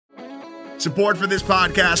Support for this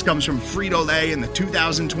podcast comes from Frito-Lay and the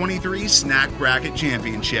 2023 Snack Bracket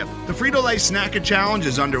Championship. The Frito-Lay Snack Challenge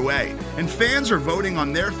is underway, and fans are voting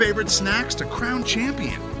on their favorite snacks to crown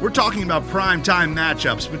champion. We're talking about prime-time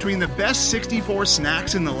matchups between the best 64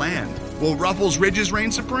 snacks in the land. Will Ruffles Ridges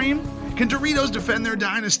reign supreme? Can Doritos defend their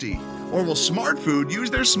dynasty? Or will Smart Food use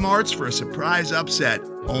their smarts for a surprise upset?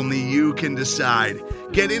 Only you can decide.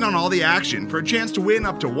 Get in on all the action for a chance to win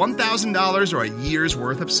up to $1,000 or a year's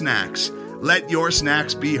worth of snacks. Let your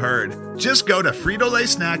snacks be heard. Just go to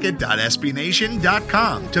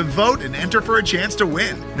fritolaysnacket.sbnation.com to vote and enter for a chance to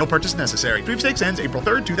win. No purchase necessary. Sweepstakes ends April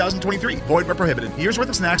 3rd, 2023. Void where prohibited. Year's worth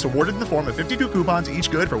of snacks awarded in the form of 52 coupons, each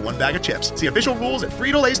good for one bag of chips. See official rules at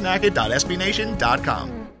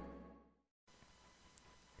fritolaysnacket.sbnation.com.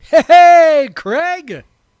 Hey, Craig!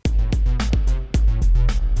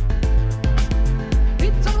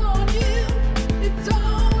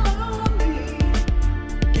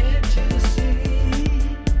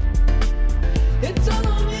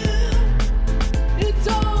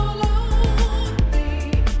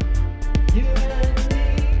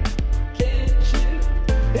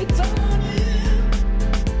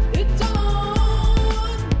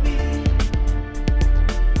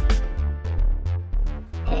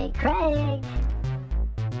 Craig.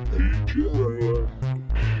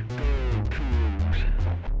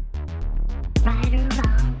 Right or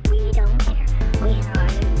wrong, we don't care. Win or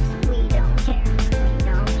lose, we don't care.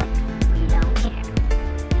 We don't care. We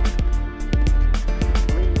don't care.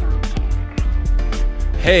 We don't care.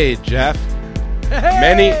 Hey, Jeff.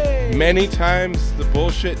 Hey! Many times the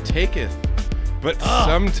bullshit taketh, but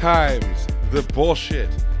sometimes the bullshit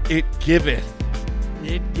it giveth.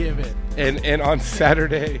 It giveth. And on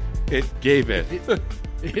Saturday, it gave it.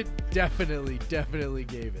 It definitely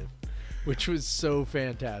gave it, which was so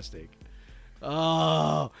fantastic.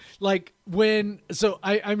 Oh, like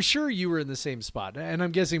I'm sure you were in the same spot, and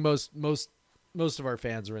I'm guessing most of our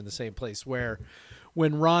fans were in the same place where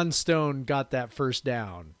when Ron Stone got that first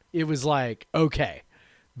down, it was like, okay,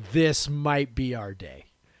 this might be our day.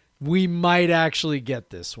 We might actually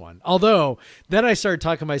get this one. Although then I started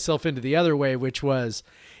talking myself into the other way, which was,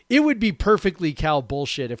 it would be perfectly Cal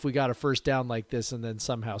bullshit if we got a first down like this and then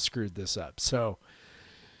somehow screwed this up. So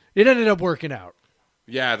it ended up working out.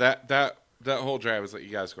 Yeah, that whole drive was like, you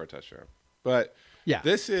gotta score a touchdown. But yeah,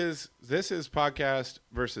 this is podcast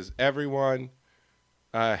versus everyone.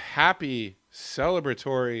 Happy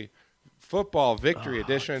celebratory football victory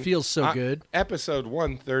edition. Feels so good. Episode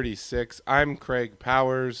 136. I'm Craig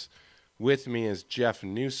Powers. With me is Jeff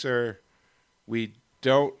Nusser. We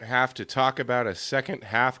don't have to talk about a second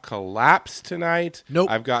half collapse tonight. Nope.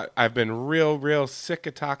 I've been real sick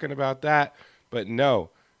of talking about that, but no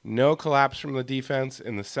collapse from the defense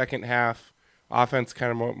in the second half. Offense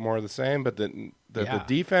kind of more the same, but the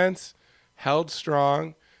defense held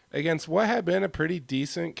strong against what had been a pretty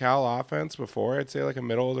decent Cal offense before. I'd say like a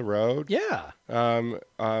middle of the road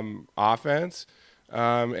offense.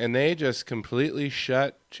 And they just completely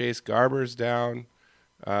shut Chase Garbers down.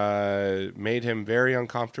 Made him very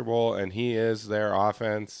uncomfortable, and he is their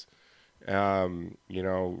offense.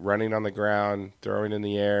 Running on the ground, throwing in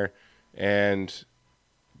the air, and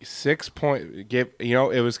 6 point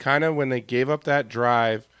it was kind of when they gave up that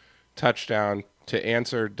drive touchdown to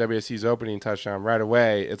answer WSC's opening touchdown right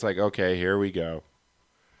away. It's like, okay, here we go.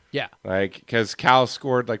 Yeah, like because Cal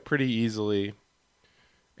scored like pretty easily,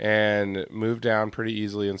 and moved down pretty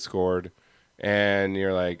easily and scored, and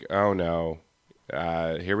you're like, oh no.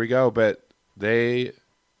 Here we go, but they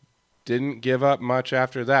didn't give up much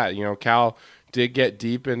after that. Cal did get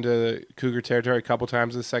deep into Cougar territory a couple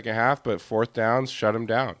times in the second half, but fourth downs shut them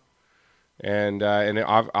down. And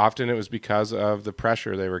often it was because of the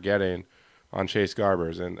pressure they were getting on Chase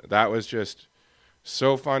Garbers. And that was just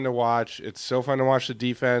so fun to watch. It's so fun to watch the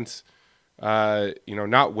defense,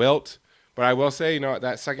 not wilt. But I will say,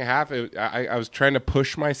 that second half, I was trying to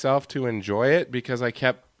push myself to enjoy it because I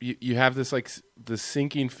kept – you have this like the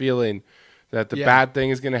sinking feeling that the bad thing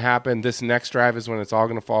is going to happen. This next drive is when it's all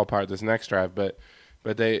going to fall apart. This next drive, but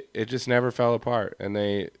it just never fell apart, and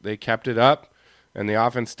they kept it up, and the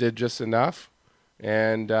offense did just enough.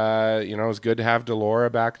 And it was good to have Delora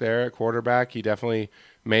back there at quarterback. He definitely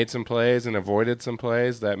made some plays and avoided some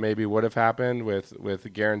plays that maybe would have happened with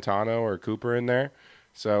Garantano or Cooper in there.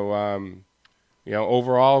 So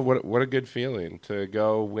overall, what a good feeling to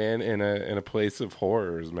go win in a place of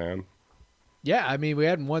horrors, man. Yeah, I mean, we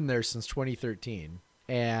hadn't won there since 2013,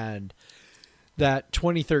 and that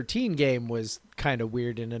 2013 game was kind of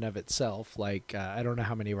weird in and of itself. Like, I don't know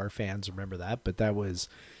how many of our fans remember that, but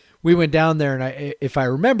we went down there, and if I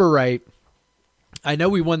remember right, I know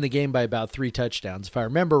we won the game by about 3 touchdowns. If I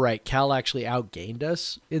remember right, Cal actually outgained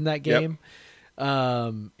us in that game.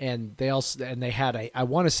 And they had I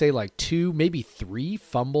want to say like 2, maybe 3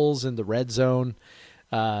 fumbles in the red zone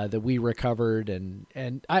that we recovered.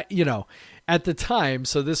 And I, at the time,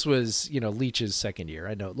 so this was, Leach's second year.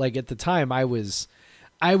 I know, like at the time I was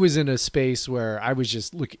in a space where I was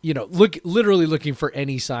just literally looking for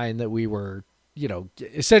any sign that we were,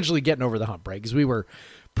 essentially getting over the hump, right? Because we were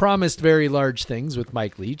promised very large things with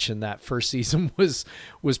Mike Leach, and that first season was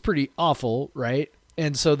pretty awful, right?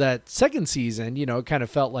 And so that second season, it kind of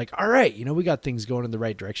felt like, all right, we got things going in the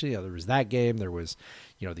right direction. There was that game, there was,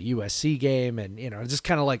 the USC game, and just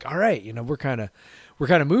kind of like, all right, we're kind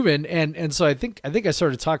of moving, and so I think I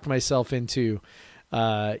sort of talked myself into,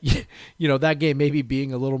 that game maybe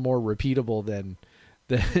being a little more repeatable than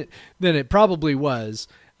it probably was.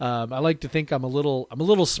 I like to think I'm a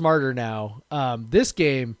little smarter now. This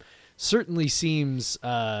game certainly seems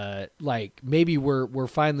like maybe we're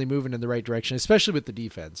finally moving in the right direction, especially with the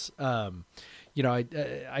defense. I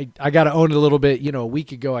got to own it a little bit. A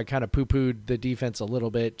week ago I kind of poo-pooed the defense a little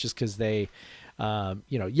bit just because they,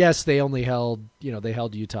 yes, they only held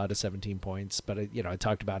Utah to 17 points, but I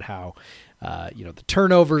talked about how, the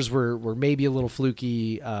turnovers were maybe a little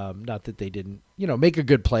fluky. Not that they didn't, make a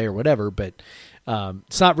good play or whatever, but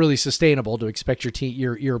it's not really sustainable to expect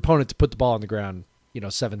your opponent to put the ball on the ground,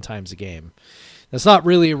 7 times a game. That's not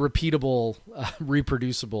really a repeatable,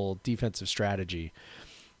 reproducible defensive strategy.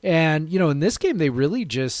 And, in this game, they really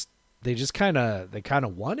kind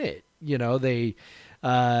of won it. The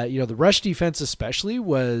rush defense especially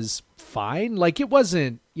was fine. Like it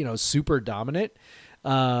wasn't, super dominant.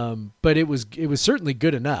 But it was certainly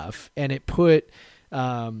good enough. And it put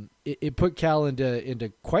Cal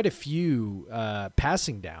into quite a few,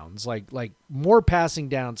 passing downs, like more passing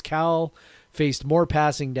downs. Cal faced more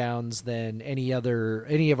passing downs than any of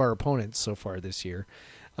our opponents so far this year.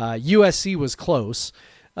 USC was close.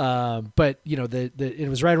 But it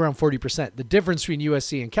was right around 40%. The difference between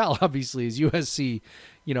USC and Cal obviously is USC,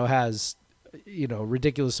 has,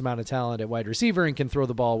 ridiculous amount of talent at wide receiver and can throw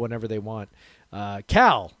the ball whenever they want.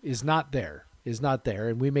 Cal is not there.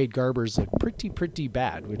 And we made Garbers look pretty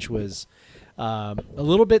bad, which was, a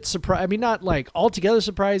little bit surprising. I mean, not like altogether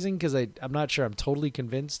surprising, cause I'm not sure I'm totally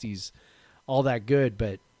convinced he's all that good,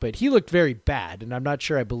 but he looked very bad, and I'm not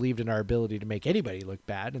sure I believed in our ability to make anybody look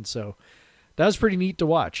bad. And so, that was pretty neat to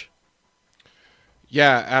watch.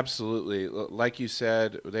 Yeah, absolutely. Like you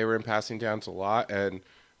said, they were in passing downs a lot, and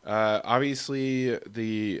obviously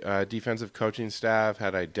the defensive coaching staff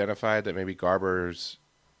had identified that maybe Garbers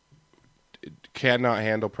cannot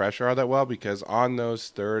handle pressure all that well, because on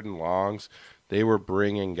those 3rd and longs, they were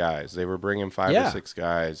bringing guys. They were bringing 5 or 6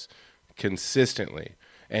 guys consistently.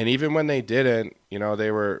 And even when they didn't,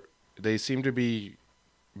 they seemed to be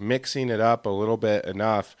mixing it up a little bit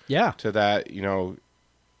enough to that,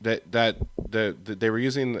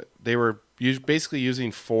 they were basically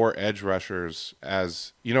using 4 edge rushers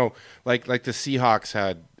as, like the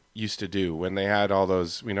Seahawks used to do when they had all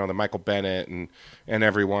those, the Michael Bennett and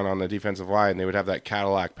everyone on the defensive line. They would have that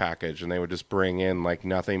Cadillac package, and they would just bring in like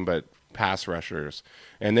nothing but pass rushers.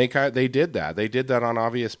 And they did that. They did that on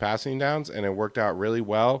obvious passing downs, and it worked out really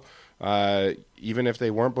well. Even if they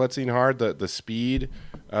weren't blitzing hard, the speed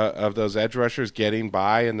of those edge rushers getting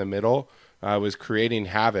by in the middle was creating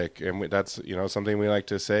havoc, and that's something we like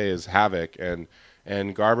to say is havoc. And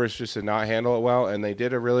Garbers just did not handle it well, and they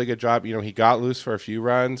did a really good job. He got loose for a few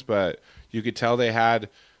runs, but you could tell the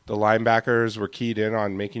linebackers were keyed in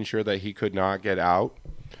on making sure that he could not get out.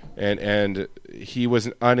 And he was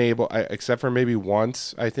unable, except for maybe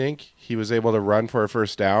once, I think, he was able to run for a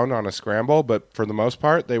first down on a scramble. But for the most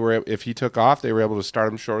part, if he took off, they were able to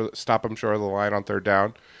stop him short of the line on 3rd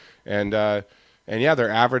down. And yeah, their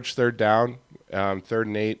average 3rd down, 3rd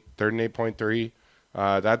and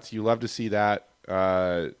 8.3. You love to see that.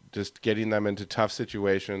 Just getting them into tough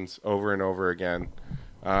situations over and over again.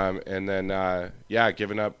 And then,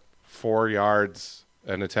 giving up 4 yards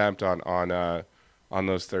an attempt on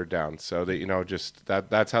those 3rd downs. So that,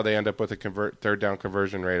 that's how they end up with a 3rd down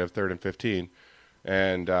conversion rate of 3rd and 15.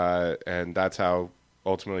 And that's how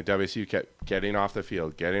ultimately WSU kept getting off the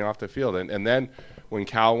field. And then when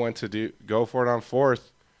Cal went to go for it on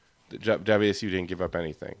 4th, WSU didn't give up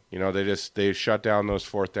anything. They shut down those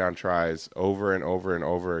 4th down tries over and over and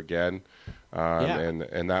over again. And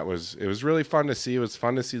it was really fun to see. It was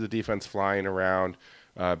fun to see the defense flying around.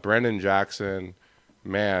 Brendan Jackson,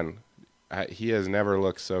 man, he has never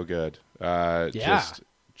looked so good.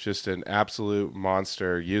 Just an absolute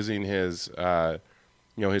monster, using his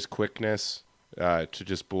his quickness to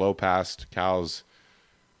just blow past Cal's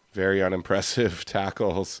very unimpressive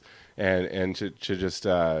tackles and to just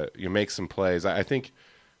you make some plays. I think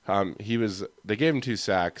they gave him 2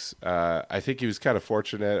 sacks. I think he was kind of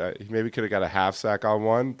fortunate. He maybe could have got a half sack on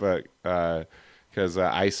one, but because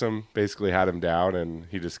Isom basically had him down and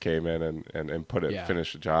he just came in and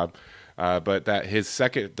finished the job. But that his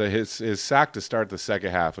sack to start the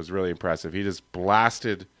second half was really impressive. He just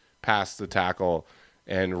blasted past the tackle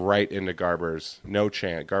and right into Garbers. No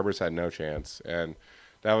chance. Garbers had no chance, and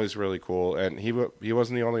that was really cool. And he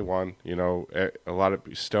wasn't the only one. You know, a lot of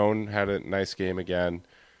Stone had a nice game again,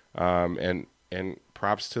 and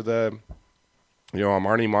props to the, you know,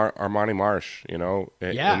 Armani Marsh. You know,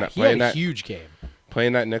 he had a huge game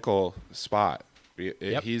playing that nickel spot.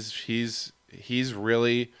 Yep. He's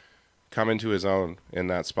really come into his own in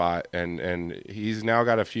that spot, and he's now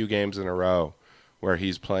got a few games in a row where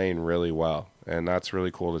he's playing really well, and that's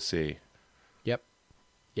really cool to see. Yep.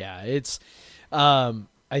 Yeah, it's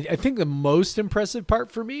I think the most impressive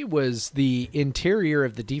part for me was the interior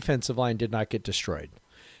of the defensive line did not get destroyed.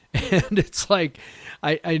 And it's like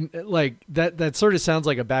I like that sort of sounds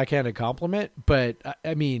like a backhanded compliment, but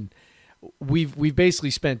I mean, we've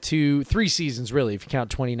basically spent 3 seasons really, if you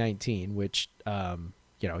count 2019, which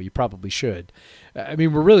you know, you probably should. I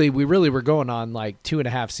mean, we really were going on like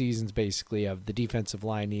 2.5 seasons basically of the defensive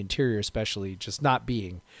line, the interior especially, just not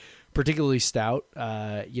being particularly stout,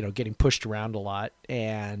 you know, getting pushed around a lot.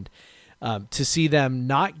 And to see them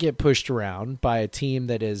not get pushed around by a team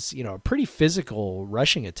that is, you know, a pretty physical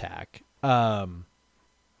rushing attack,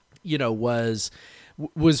 you know, was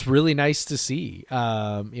really nice to see. You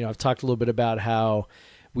know, I've talked a little bit about how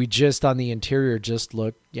we just on the interior just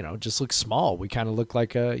look small. We kind of look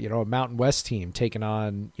like a Mountain West team taking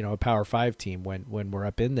on, you know, a Power 5 team when we're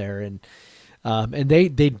up in there. And they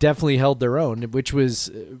definitely held their own, which was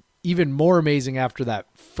even more amazing after that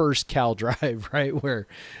first Cal drive, right? Where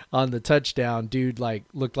on the touchdown, dude, like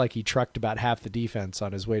looked like he trucked about half the defense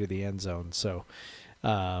on his way to the end zone. So, you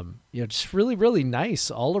know, just really, really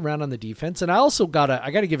nice all around on the defense. And I also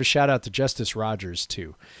I got to give a shout out to Justice Rogers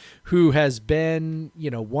too, who has been,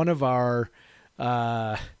 you know, one of our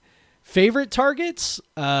favorite targets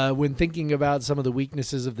when thinking about some of the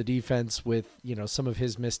weaknesses of the defense with, you know, some of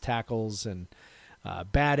his missed tackles and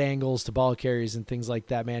bad angles to ball carries and things like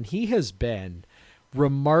that. Man, he has been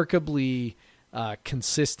remarkably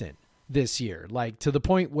consistent this year, like to the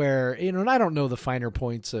point where, you know, and I don't know the finer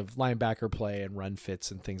points of linebacker play and run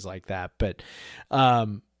fits and things like that, but,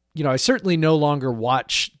 you know, I certainly no longer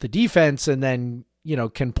watch the defense and then, you know,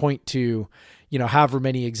 can point to, you know, however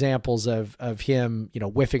many examples of him, you know,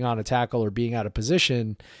 whiffing on a tackle or being out of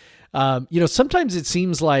position. You know, sometimes it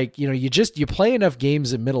seems like, you know, you play enough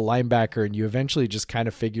games at middle linebacker and you eventually just kind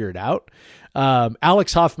of figure it out.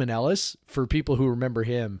 Alex Hoffman-Ellis, for people who remember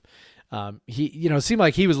him, he, you know, seemed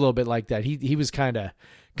like he was a little bit like that. He was kind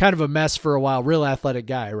of a mess for a while, real athletic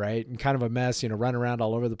guy, right? And kind of a mess, you know, run around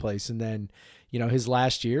all over the place. And then, you know, his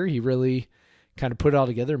last year, he really kind of put it all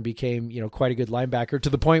together and became, you know, quite a good linebacker to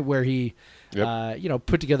the point where he, you know,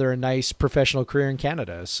 put together a nice professional career in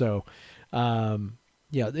Canada. So,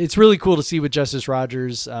 yeah, it's really cool to see with Justice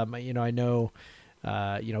Rogers. You know, I know,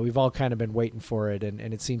 you know, we've all kind of been waiting for it, and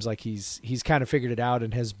it seems like he's kind of figured it out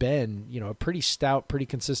and has been, you know, a pretty stout, pretty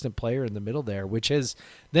consistent player in the middle there, which has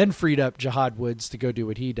then freed up Jahad Woods to go do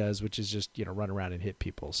what he does, which is just, you know, run around and hit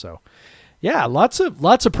people. So, yeah, lots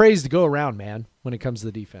of praise to go around, man, when it comes to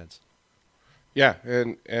the defense. Yeah,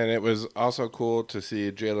 and it was also cool to see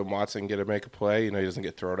Jalen Watson get to make a play. You know, he doesn't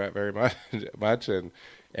get thrown at very much,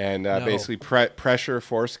 and No. basically pressure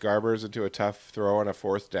forced Garbers into a tough throw on a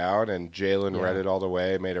 4th down, and Jalen read it all the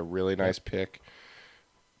way, made a really nice pick.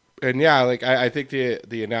 And yeah, like I think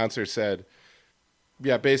the announcer said,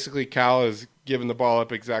 yeah, basically Cal is giving the ball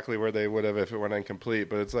up exactly where they would have if it went incomplete.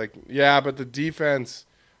 But it's like, yeah, but the defense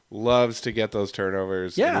loves to get those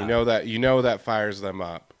turnovers. Yeah. And you know that fires them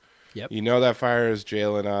up. Yep. You know that fires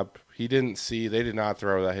Jalen up. They did not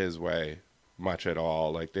throw that his way much at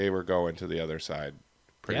all. Like they were going to the other side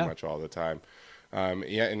pretty much all the time.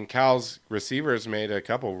 And Cal's receivers made a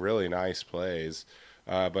couple really nice plays,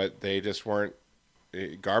 but they just weren't.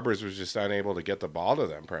 Garbers was just unable to get the ball to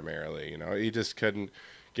them primarily. You know, he just couldn't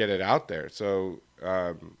get it out there. So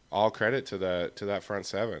all credit to that front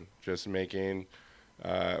seven, just making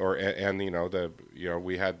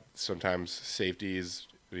we had sometimes safeties.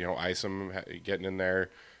 You know, Isom getting in there,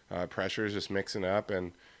 pressures just mixing up,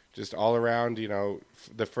 and just all around. You know,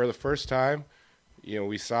 for the first time, you know,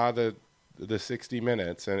 we saw the 60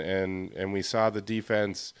 minutes, and we saw the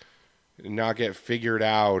defense not get figured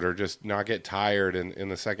out or just not get tired in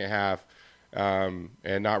the second half,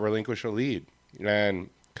 and not relinquish a lead. And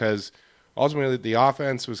because ultimately the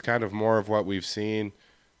offense was kind of more of what we've seen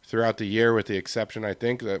throughout the year, with the exception, I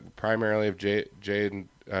think, that primarily of Jaden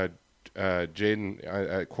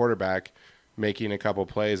at quarterback making a couple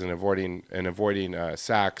plays and avoiding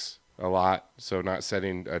sacks a lot, so not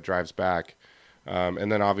setting drives back,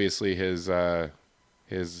 and then obviously his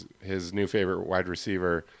new favorite wide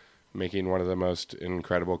receiver making one of the most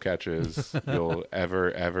incredible catches you'll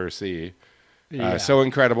ever see. Yeah. So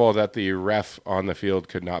incredible that the ref on the field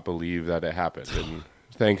could not believe that it happened. And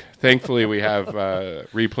thankfully we have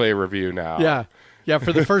replay review now. Yeah.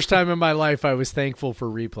 For the first time in my life, I was thankful for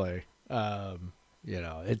replay. The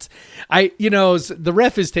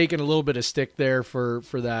ref is taking a little bit of stick there for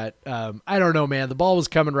that. I don't know, man. The ball was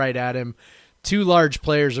coming right at him. Two large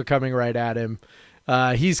players are coming right at him.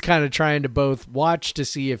 He's kind of trying to both watch to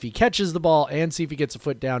see if he catches the ball and see if he gets a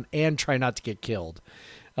foot down and try not to get killed.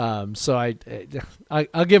 So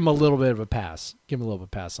I'll give him a little bit of a pass. Give him a little bit of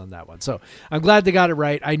a pass on that one. So I'm glad they got it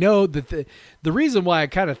right. I know that the reason why I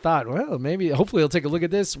kind of thought, well, hopefully he'll take a look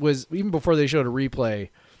at this, was even before they showed a replay.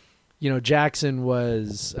 Jackson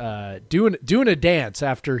was doing a dance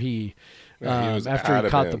after he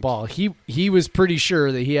caught the ball. He was pretty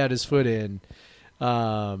sure that he had his foot in.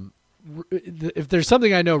 If there's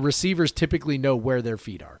something I know, receivers typically know where their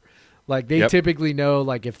feet are. Like they typically know,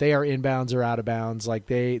 like if they are inbounds or out of bounds. Like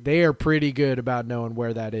they are pretty good about knowing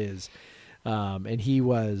where that is. And he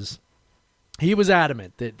was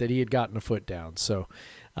adamant that he had gotten a foot down. So,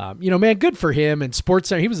 man, good for him. And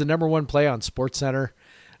SportsCenter, he was the number one play on SportsCenter.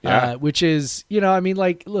 Yeah. Which is,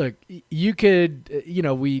 look, you could,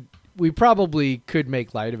 we probably could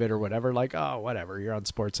make light of it or whatever, like, oh, whatever, you're on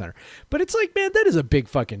SportsCenter. But it's like, man, that is a big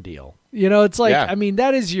fucking deal. It's like,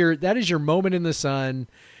 that is your moment in the sun.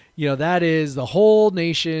 That is the whole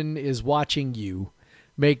nation is watching you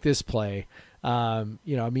make this play.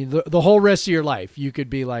 The whole rest of your life, you could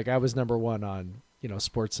be like, I was number one on,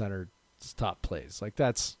 SportsCenter's top plays. Like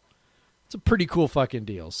it's a pretty cool fucking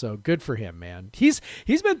deal. So good for him, man. He's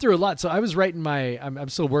been through a lot. So I was writing I'm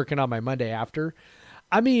still working on my Monday after.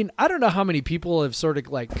 I don't know how many people have sort of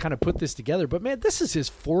like kind of put this together, but man, this is his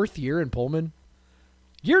 4th year in Pullman.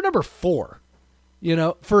 Year number 4,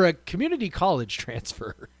 for a community college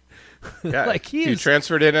transfer. Yeah, like he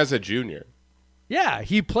transferred in as a junior. Yeah,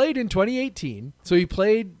 he played in 2018. So he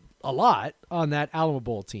played a lot on that Alamo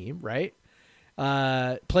Bowl team, right?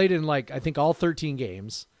 Played in I think all 13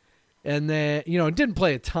 games. And then, didn't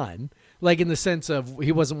play a ton, like in the sense of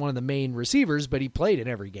he wasn't one of the main receivers, but he played in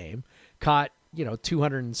every game, caught,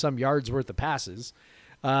 200 and some yards worth of passes.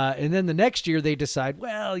 And then the next year they decide,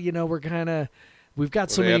 well, we've got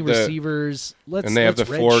so many receivers. Let's have the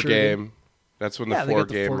 4 game. That's when the 4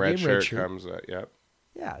 game red shirt comes. Yep.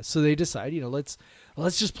 Yeah. So they decide, let's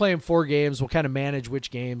just play him 4 games. We'll kind of manage which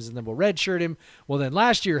games and then we'll redshirt him. Well, then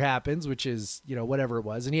last year happens, which is, whatever it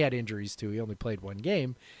was. And he had injuries too. He only played 1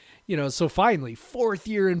 game. So finally, 4th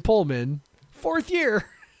year in Pullman, 4th year,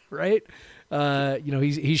 right?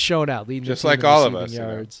 He's shown out, leading just the team like in all of receiving us.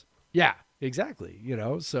 Yards. Yeah, exactly.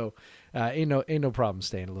 So ain't no problem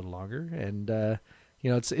staying a little longer, and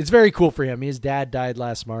it's very cool for him. His dad died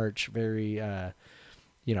last March. Very,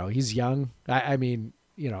 he's young.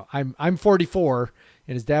 I'm 44,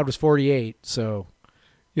 and his dad was 48. So,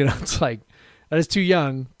 it's like that is too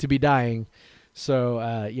young to be dying.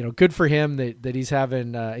 So, good for him that he's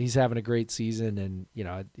having a great season, and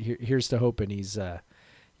here's to hoping he's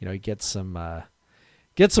he gets some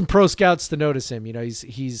pro scouts to notice him.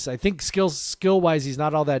 He's I think skill wise he's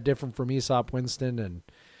not all that different from Aesop Winston, and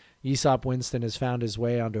Aesop Winston has found his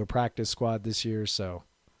way onto a practice squad this year. So,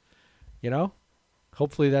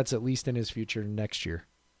 hopefully that's at least in his future next year.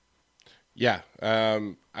 Yeah,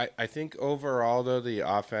 I think overall though the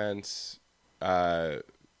offense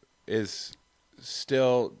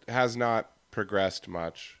has not progressed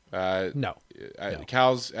much. No.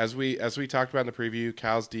 Cal's, as we talked about in the preview,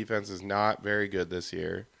 Cal's defense is not very good this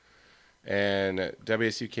year, and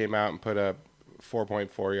WSU came out and put up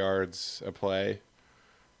 4.4 yards a play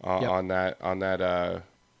on that.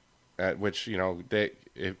 At which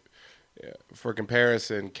for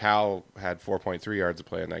comparison, Cal had 4.3 yards a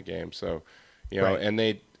play in that game. So, right. And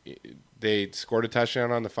they scored a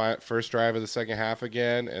touchdown on the first drive of the second half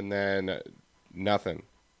again, and then nothing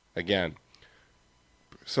again.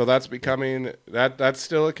 So that's becoming that's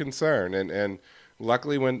still a concern, and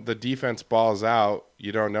luckily when the defense balls out,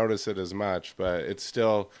 you don't notice it as much, but it's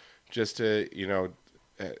still just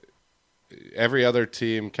every other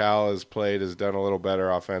team Cal has played has done a little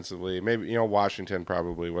better offensively. Maybe Washington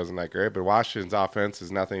probably wasn't that great, but Washington's offense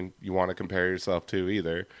is nothing you want to compare yourself to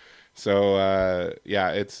either. So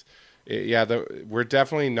we're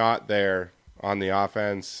definitely not there on the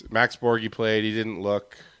offense. Max Borghi played. He didn't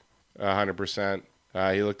look 100%.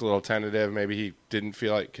 He looked a little tentative. Maybe he didn't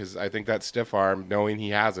feel like, because I think that stiff arm, knowing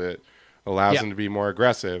he has it, allows him to be more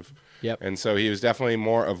aggressive. Yep. And so he was definitely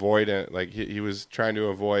more avoidant. Like he was trying to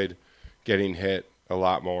avoid getting hit a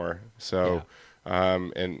lot more. So,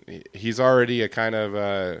 and he's already a kind of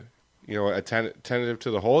a tentative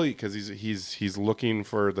to the hole because he's looking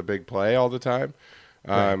for the big play all the time.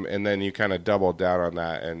 And then you kind of doubled down on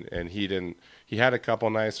that, and he had a couple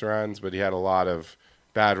nice runs, but he had a lot of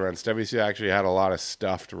bad runs. WC actually had a lot of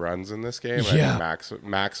stuffed runs in this game. Yeah. I think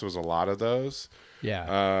Max was a lot of those.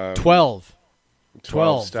 Yeah. 12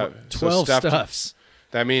 stuffs.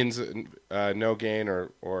 That means no gain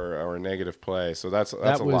or negative play. So that's a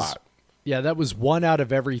lot. Yeah, that was 1 out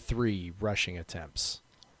of every 3 rushing attempts,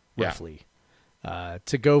 roughly.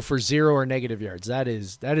 To go for 0 or negative yards. That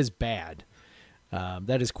is bad.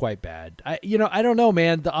 That is quite bad. I don't know,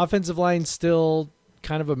 man. The offensive line's still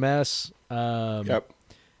kind of a mess. Yep.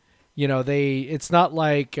 It's not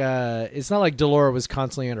like Delora was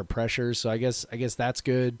constantly under pressure, so I guess that's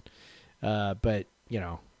good. But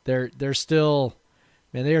they're still,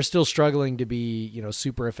 man, they are still struggling to be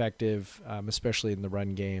super effective, especially in the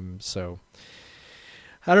run game. So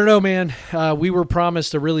I don't know, man. We were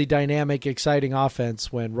promised a really dynamic, exciting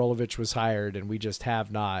offense when Rolovich was hired, and we just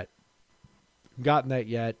have not gotten that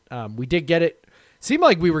yet. We did get it. Seemed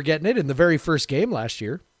like we were getting it in the very first game last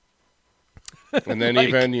year. And then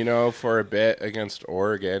even, for a bit against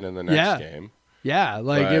Oregon in the next game. Yeah,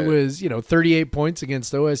 it was, 38 points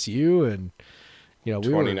against OSU and, we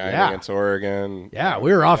 29 against Oregon. Yeah,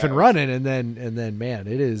 we were off and running and then, man,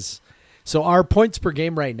 it is. So our points per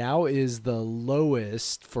game right now is the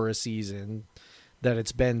lowest for a season that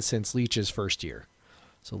it's been since Leach's first year.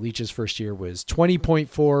 So Leach's first year was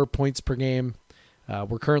 20.4 points per game.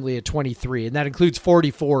 We're currently at 23, and that includes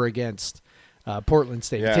 44 against Portland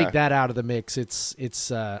State. Yeah. Take that out of the mix,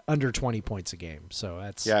 it's under 20 points a game. So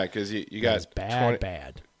that's because you got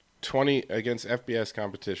bad. 20 against FBS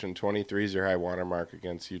competition. 23 is your high watermark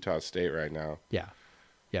against Utah State right now. Yeah.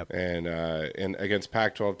 Yep. And against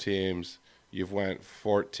Pac-12 teams, you've went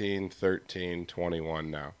 14, 13,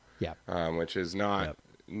 21 now. Yeah. Which is not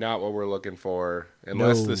what we're looking for,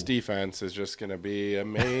 unless this defense is just going to be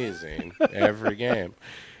amazing every game.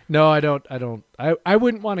 No, I don't. I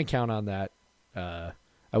wouldn't want to count on that. I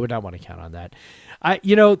would not want to count on that.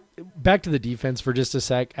 Back to the defense for just a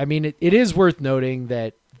sec. I mean, it is worth noting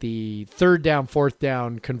that the 3rd down, 4th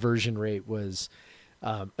down conversion rate was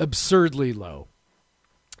absurdly low.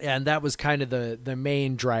 And that was kind of the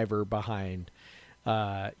main driver behind,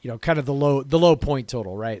 kind of the low point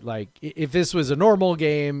total, right? Like if this was a normal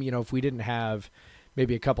game, if we didn't have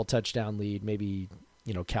maybe a couple touchdown lead, maybe,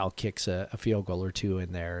 Cal kicks a field goal or 2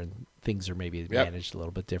 in there and things are maybe managed a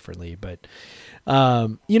little bit differently. But,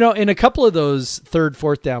 in a couple of those 3rd,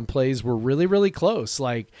 4th down plays were really, really close.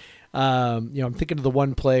 Like, I'm thinking of the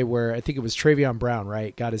one play where I think it was Travion Brown,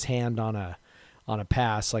 right? Got his hand on a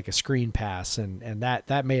pass, like a screen pass. And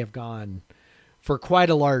that may have gone for quite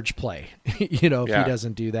a large play, if he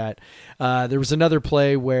doesn't do that. There was another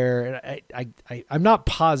play where I'm not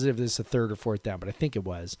positive this is a 3rd or 4th down, but I think it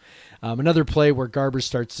was. Another play where Garber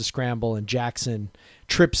starts to scramble and Jackson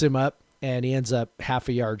trips him up and he ends up half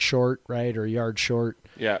a yard short, right? Or a yard short.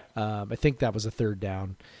 Yeah. I think that was a 3rd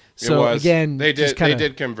down. So again, they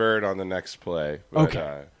did convert on the next play. But,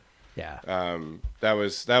 okay. Yeah. That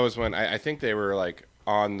was when I think they were like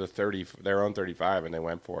on their own 35 and they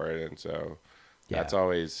went for it. And so that's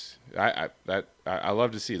always, I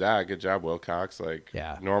love to see that. Good job, Wilcox.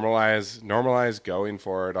 Normalize going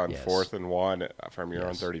for it on 4th and 1 from your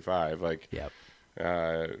own 35.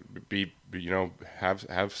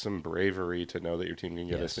 Have some bravery to know that your team can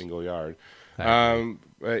get a single yard.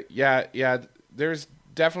 But there's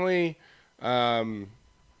definitely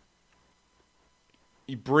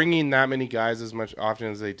bringing that many guys as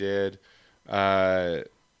often as they did.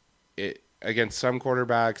 Against some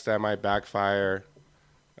quarterbacks that might backfire.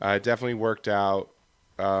 It definitely worked out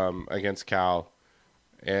against Cal,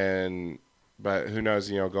 but who knows?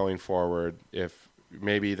 Going forward, if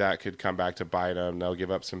maybe that could come back to bite them. They'll give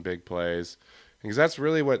up some big plays because that's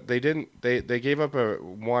really what they didn't. They gave up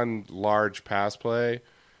one large pass play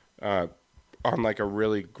on like a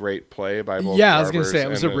really great play by both. Yeah, I was gonna say it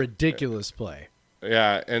was a ridiculous play.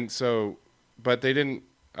 Yeah, and so, but they didn't.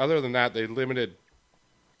 Other than that, they limited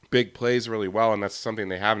big plays really well, and that's something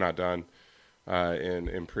they have not done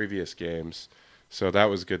in previous games. So that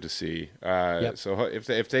was good to see. So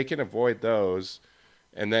if they can avoid those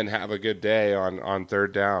and then have a good day on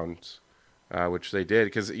 3rd downs, which they did,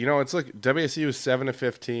 because it's like WSU was 7 of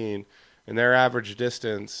 15, and their average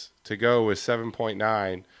distance to go was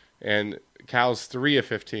 7.9, and Cal's 3 of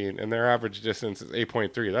 15, and their average distance is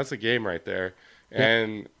 8.3. That's a game right there.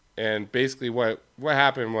 And basically what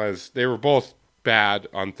happened was they were both bad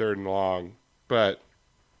on 3rd and long, but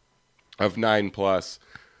of 9+.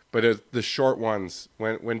 But the short ones,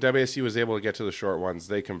 when WSU was able to get to the short ones,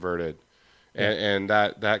 they converted, and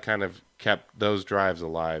that kind of kept those drives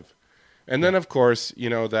alive. And then, of course, you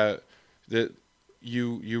know, that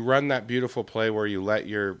you run that beautiful play where you let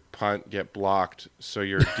your punt get blocked so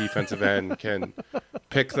your defensive end can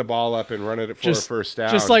pick the ball up and run it for a first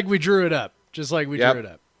down. Just like we drew it up. Drew it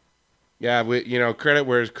up. Yeah, credit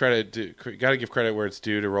where credit due. Got to give credit where it's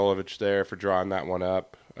due to Rolovich there for drawing that one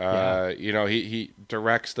up. You know, he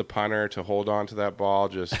directs the punter to hold on to that ball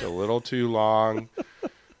just a little too long.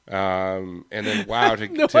 And then, wow.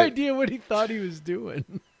 No idea what he thought he was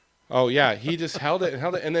doing. Oh, yeah. He just held it.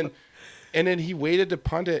 And then he waited to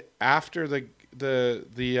punt it after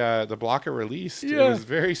the blocker released. Yeah. It was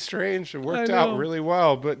very strange. It worked out really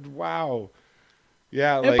well, but wow.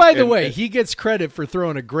 Yeah. And by the way, he gets credit for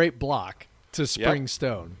throwing a great block to Spring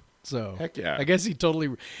Stone. So heck yeah. I guess he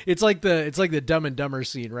totally. It's like the Dumb and Dumber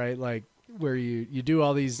scene, right? Like where you do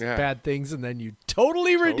all these bad things and then you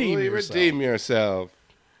totally redeem yourself.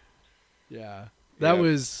 Yeah, that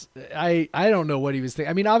was I don't know what he was thinking.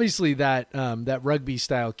 I mean, obviously that rugby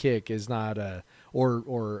style kick is not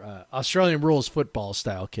or Australian rules football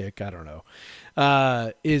style kick. I don't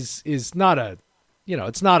know. Is not a, you know,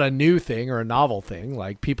 it's not a new thing or a novel thing.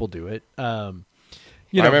 Like people do it.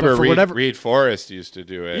 You know, I remember for Reed Forrest used to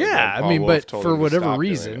do it. Yeah, I mean, but for whatever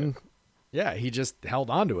reason, he just held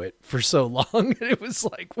on to it for so long. And it was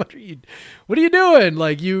like, what are you doing?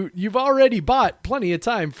 Like you've already bought plenty of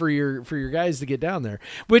time for your guys to get down there.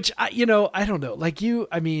 Which I don't know. Like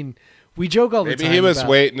I mean, we joke all the time. Maybe he was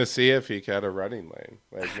waiting to see if he had a running lane.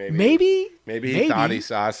 Like maybe he thought he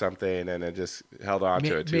saw something and it just held on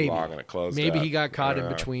to it too long and it closed. Maybe up. he got caught in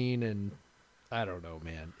between, and I don't know,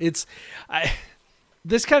 man.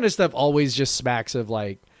 This kind of stuff always just smacks of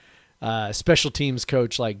like special teams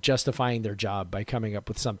coach like justifying their job by coming up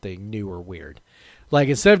with something new or weird. Like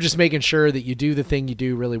instead of just making sure that you do the thing you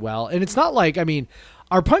do really well. And it's not like, I mean,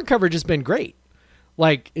 our punt coverage has been great.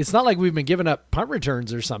 Like it's not like we've been giving up punt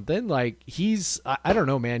returns or something. Like I don't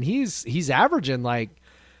know, man. He's averaging like,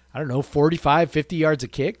 I don't know, 45, 50 yards a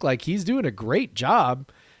kick. Like he's doing a great job.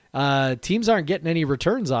 Teams aren't getting any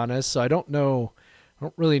returns on us, so I don't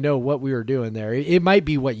really know what we were doing there. It might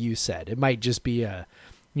be what you said. It might just be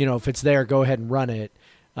if it's there, go ahead and run it.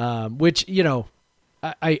 Which,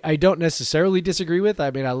 I don't necessarily disagree with. I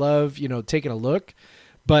mean, I love, taking a look,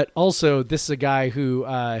 but also this is a guy who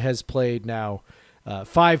has played now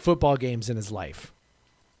 5 football games in his life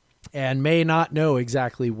and may not know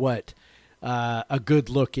exactly what a good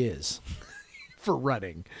look is for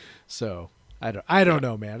running. So I don't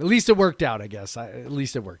know, man. At least it worked out, I guess. At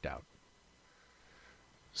least it worked out.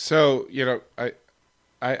 So,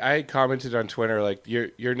 I commented on Twitter, like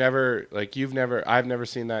you're never, like I've never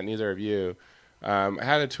seen that, neither of you. I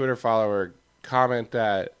had a Twitter follower comment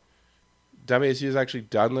that WSU has actually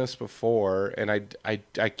done this before, and I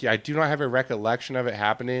do not have a recollection of it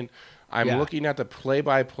happening. I'm looking at the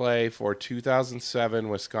play-by-play for 2007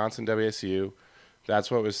 Wisconsin WSU. That's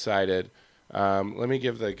what was cited. Let me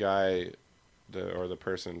give the guy the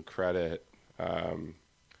person credit.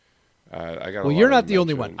 You're not the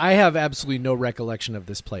only one. I have absolutely no recollection of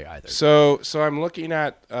this play either. So I'm looking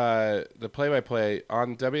at the play-by-play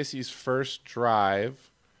on WSU's first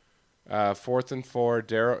drive, 4th and 4.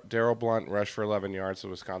 Darrell Blunt rushed for 11 yards to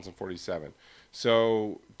Wisconsin 47.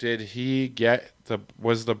 So did he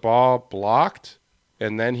was the ball blocked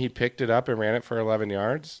and then he picked it up and ran it for 11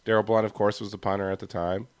 yards? Darrell Blunt, of course, was the punter at the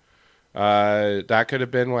time. That could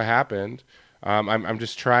have been what happened. I'm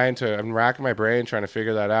just I'm racking my brain trying to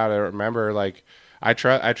figure that out. I don't remember. Like, I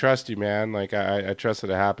trust you, man. Like, I trust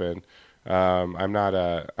that it happened. I'm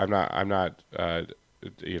not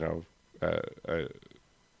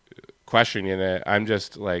questioning it. I'm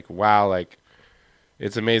just like, wow, like,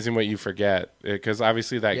 it's amazing what you forget. Because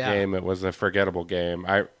obviously that game, it was a forgettable game.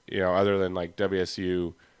 Other than like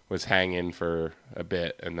WSU was hanging for a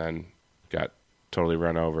bit and then got totally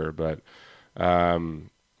run over. But,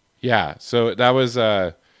 yeah, so that was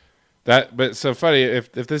but so funny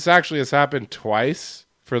if this actually has happened twice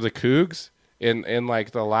for the Cougs in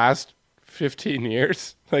like the last 15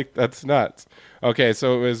 years, like that's nuts. Okay,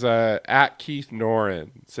 so it was at Keith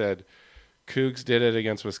Noren said Cougs did it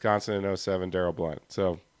against Wisconsin in 2007, Darrell Blunt.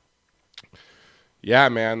 So yeah,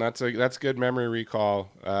 man, that's good memory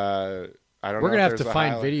recall. I don't know. We're gonna have to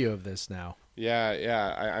find video of this now.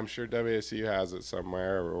 Yeah. I'm sure WSU has it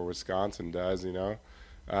somewhere, or Wisconsin does,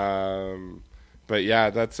 But yeah,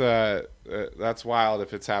 that's wild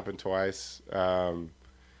if it's happened twice.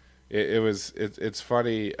 It's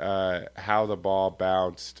funny how the ball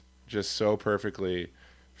bounced just so perfectly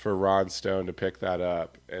for Ron Stone to pick that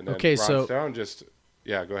up, and then Okay, Ron so- Stone just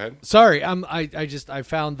go ahead. Sorry, I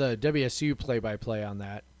found the WSU play-by-play on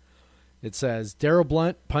that. It says Darrell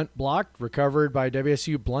Blunt punt blocked, recovered by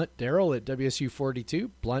WSU Blunt Darrell at WSU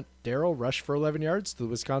 42. Blunt Darrell rushed for 11 yards to the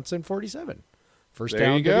Wisconsin 47. First There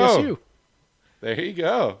down you go. WSU. There you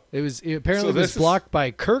go. Apparently it was this is- blocked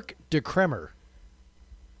by Kirk DeKremer.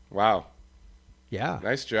 Wow, Yeah.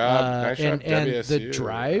 nice job, nice job, and WSU. the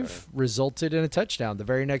drive resulted in a touchdown. The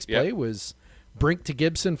very next Yep. play was Brink to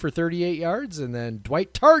Gibson for 38 yards, and then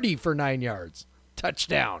Dwight Tardy for 9 yards.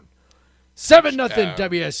 Touchdown. 7-0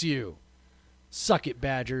 WSU. Suck it,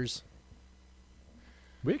 Badgers.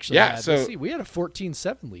 We actually Yeah, had, so- let's see, we had a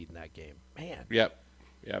 14-7 lead in that game. Man, Yep.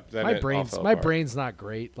 Then my it all brain's fell my apart. brain's not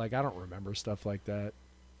great. Like, I don't remember stuff like that.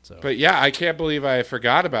 So But yeah, I can't believe I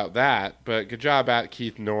forgot about that. But good job at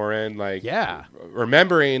Keith Noren, Yeah.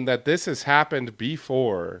 remembering that this has happened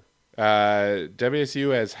before. WSU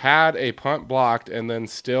has had a punt blocked and then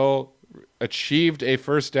still achieved a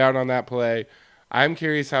first down on that play. I'm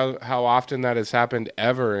curious how often that has happened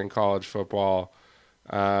ever in college football,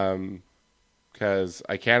 because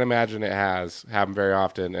I can't imagine it has happened very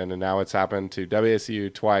often. And now it's happened to WSU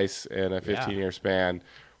twice in a 15-year span,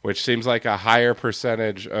 which seems like a higher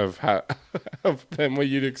percentage of than what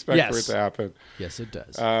you'd expect for it Yes. to happen. yes, it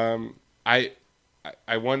does.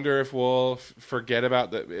 I wonder if we'll forget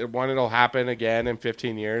about that. One, it'll happen again in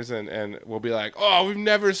 15 years, and we'll be like, "Oh, we've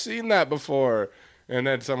never seen that before." And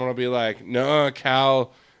then someone will be like, "No,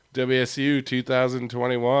 Cal, WSU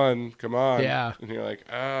 2021, come on." Yeah. And you're like,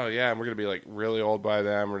 "Oh yeah," and we're gonna be like really old by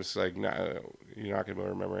then. We're just like, "No, you're not gonna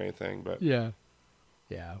remember anything." But Yeah.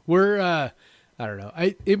 We're I don't know.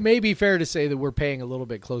 It may be fair to say that we're paying a little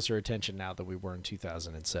bit closer attention now than we were in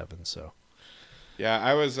 2007. So yeah,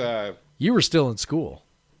 I was you were still in school.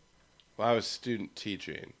 I was student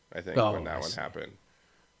teaching, I think, Oh, when that nice. one happened.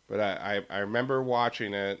 But I remember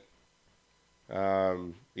watching it.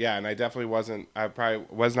 Yeah, and I definitely wasn't. I probably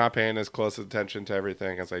was not paying as close attention to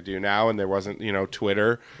everything as I do now. And there wasn't,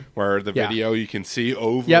 Twitter, where the Yeah. video you can see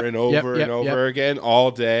over Yep, and yep, over yep, and over yep. again all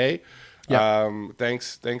day. Yep.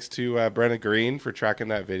 Thanks to Brenna Green for tracking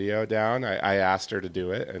that video down. I asked her to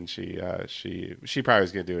do it, and she probably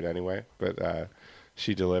was going to do it anyway, but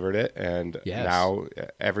she delivered it, and Yes. now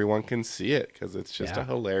everyone can see it because it's just Yeah. a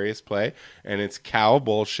hilarious play, and it's Cal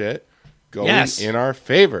bullshit going Yes. in our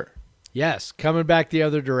favor. Yes, coming back the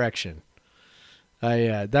other direction.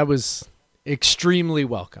 That was extremely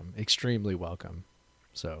welcome. Extremely welcome.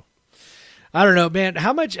 So I don't know, man.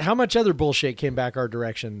 How much other bullshit came back our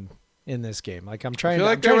direction in this game? Like I'm I trying. feel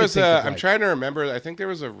like I'm there trying to was think of, I'm like- trying to remember. I think there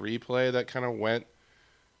was a replay that kind of went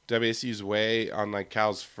WSU's way on like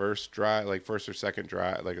Cal's first drive, like first or second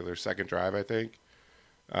drive, like their second drive, I think.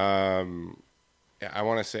 Yeah, I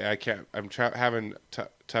want to say I can't. I'm having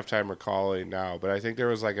tough time recalling now, but I think there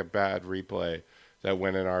was like a bad replay that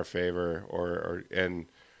went in our favor, and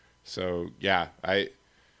so yeah, I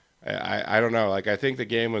don't know. Like I think the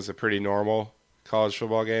game was a pretty normal college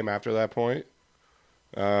football game after that point.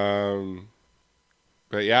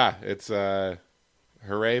 But yeah, it's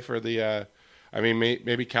hooray for the. I mean,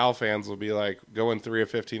 maybe Cal fans will be like going 3 of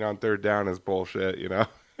 15 on third down is bullshit,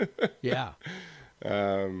 Yeah.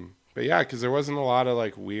 But yeah, because there wasn't a lot of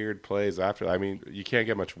like weird plays after that. I mean, you can't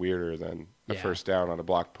get much weirder than a Yeah. first down on a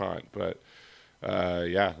blocked punt. But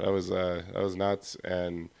yeah, that was nuts.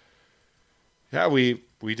 And yeah, we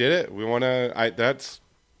did it. We want to. That's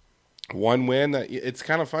one win. That it's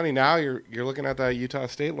kind of funny now. You're looking at that Utah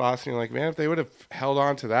State loss, and you're like, man, if they would have held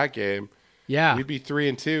on to that game, Yeah. we'd be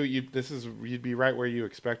 3-2. You'd be right where you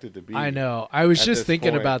expected to be. I know. I was at just this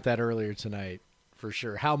thinking point. about that earlier tonight, for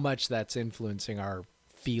sure. How much that's influencing our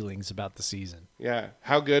feelings about the season. Yeah,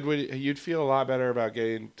 how good you'd feel a lot better about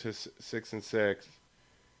getting to 6-6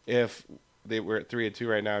 if they were at 3-2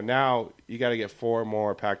 right now. Now you got to get 4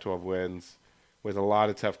 more Pac-12 wins with a lot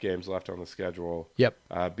of tough games left on the schedule. Yep.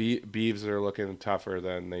 Beavs are looking tougher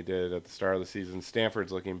than they did at the start of the season.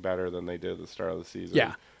 Stanford's looking better than they did at the start of the season.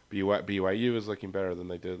 Yeah. BYU is looking better than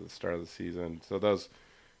they did at the start of the season. So those,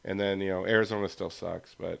 and then Arizona still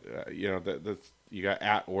sucks, but that's you got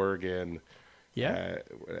at Oregon. Yeah.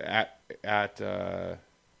 At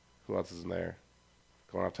who else is in there?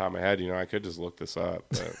 Going off the top of my head, I could just look this up,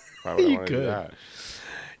 but why would I You want to do could. that?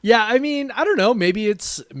 Yeah, I mean, I don't know. Maybe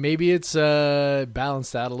it's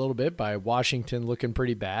balanced out a little bit by Washington looking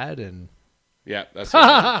pretty bad, and Yeah, that's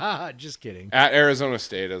what Just kidding. at Arizona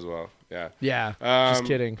State as well. Yeah. Yeah, just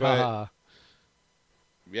kidding. but-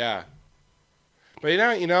 Yeah. But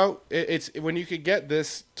it's when you could get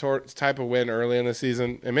this type of win early in the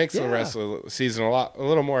season, it makes the rest of the season a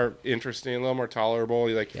little more interesting, a little more tolerable.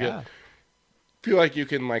 You feel like you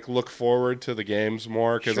can like look forward to the games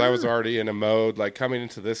more, because I was already in a mode like coming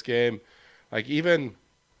into this game, like even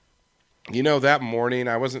that morning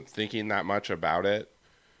I wasn't thinking that much about it.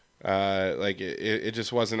 Like it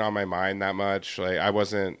just wasn't on my mind that much. Like I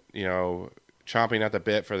wasn't chomping at the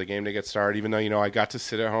bit for the game to get started, even though I got to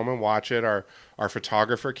sit at home and watch it. Our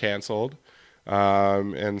photographer canceled,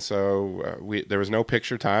 and so there was no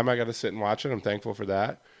picture time. I got to sit and watch it. I'm thankful for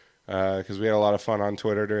that, because we had a lot of fun on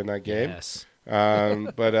Twitter during that game. Yes.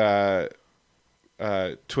 But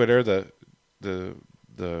Twitter,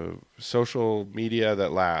 the social media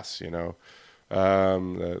that lasts,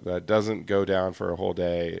 that doesn't go down for a whole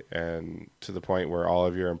day and to the point where all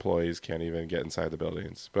of your employees can't even get inside the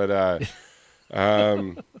buildings. But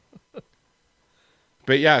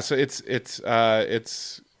but yeah, so it's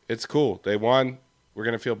cool. They won. We're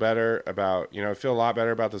gonna feel better about feel a lot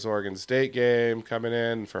better about this Oregon State game coming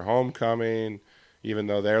in for homecoming, even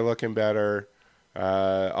though they're looking better.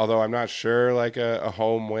 Although I'm not sure like a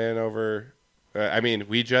home win over. I mean,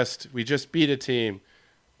 we just beat a team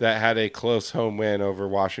that had a close home win over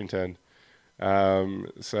Washington.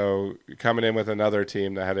 So coming in with another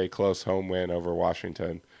team that had a close home win over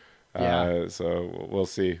Washington. So we'll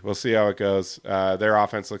see. We'll see how it goes. Their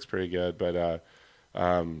offense looks pretty good, but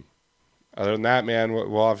other than that, man,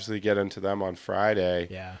 we'll obviously get into them on Friday.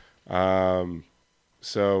 Yeah.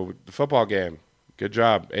 So the football game, good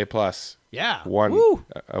job, A+. Yeah. One Woo!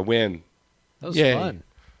 a win. That was Yay. fun.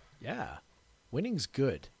 Yeah. Winning's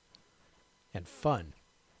good and fun.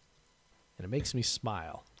 And it makes me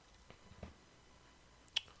smile.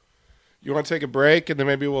 You want to take a break, and then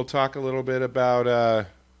maybe we'll talk a little bit about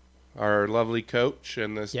our lovely coach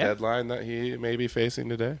and this deadline that he may be facing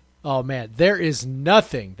today? Oh, man, there is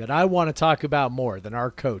nothing that I want to talk about more than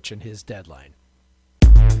our coach and his deadline.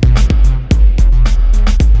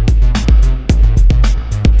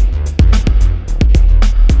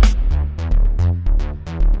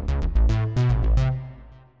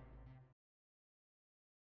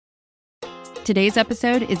 Today's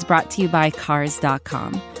episode is brought to you by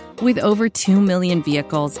Cars.com. With over 2 million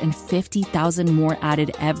vehicles and 50,000 more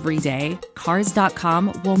added every day,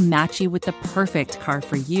 Cars.com will match you with the perfect car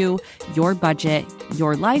for you, your budget,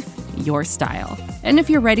 your life, your style. And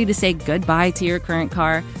if you're ready to say goodbye to your current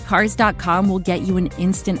car, Cars.com will get you an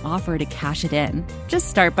instant offer to cash it in. Just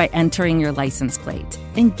start by entering your license plate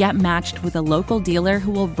and get matched with a local dealer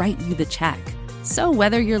who will write you the check. So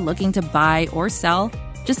whether you're looking to buy or sell,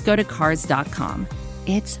 just go to Cars.com.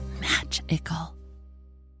 It's magical.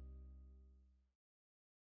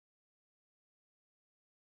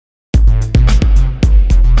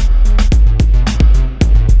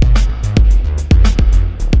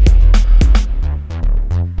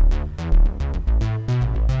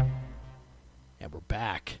 And we're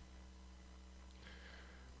back.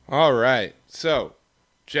 All right. So,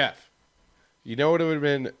 Jeff, you know what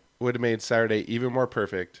would have made Saturday even more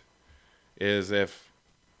perfect is if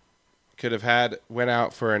could have went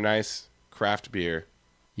out for a nice craft beer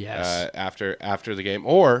Yes. after the game,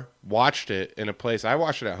 or watched it in a place. I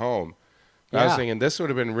watched it at home. I was thinking this would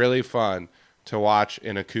have been really fun to watch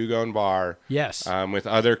in a Coug-owned bar. Yes. With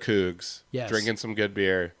other Cougs, Yes. drinking some good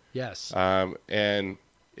beer. Yes. And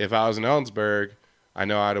if I was in Ellensburg, I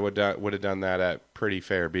know I would have done that at Pretty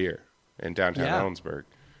Fair Beer in downtown Ellensburg.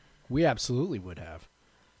 We absolutely would have.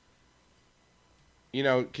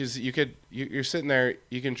 Because you're sitting there,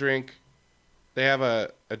 you can drink. They have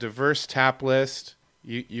a diverse tap list.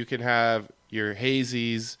 You can have your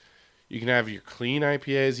hazies. You can have your clean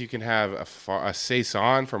IPAs. You can have a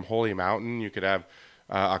Saison from Holy Mountain. You could have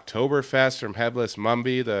Oktoberfest from Headless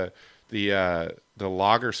Mumby, the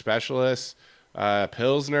lager specialist.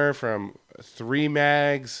 Pilsner from Three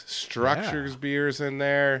Mags. Structures beers in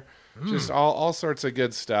there. Just all sorts of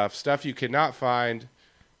good stuff you cannot find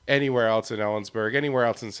anywhere else in Ellensburg, anywhere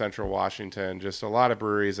else in Central Washington. Just a lot of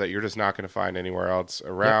breweries that you're just not going to find anywhere else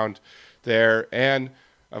around there. And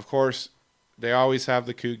of course, they always have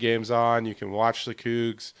the Coug games on. You can watch the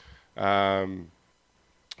Cougs.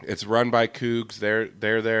 It's run by Cougs.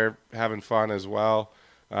 They're there having fun as well.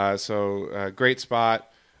 So great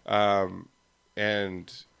spot.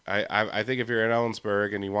 And I think if you're in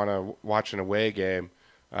Ellensburg and you want to watch an away game,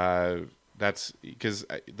 that's because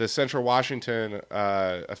the Central Washington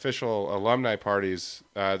official alumni parties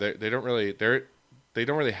they don't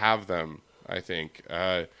really have them. I think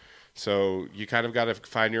So you kind of got to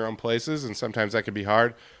find your own places, and sometimes that can be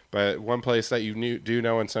hard. But one place that you do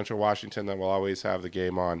know in Central Washington that will always have the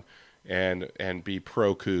game on and be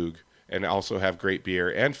pro Coug and also have great beer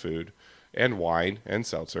and food and wine and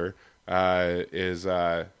seltzer is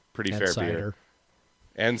Pretty Fair Beer.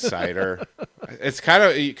 And cider. It's kind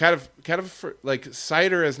of like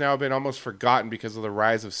cider has now been almost forgotten because of the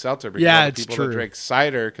rise of seltzer. Because all the people that drank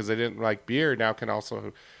cider because they didn't like beer now can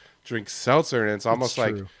also drink seltzer, and it's almost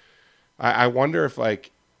like I wonder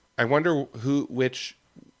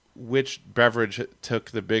which beverage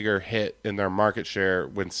took the bigger hit in their market share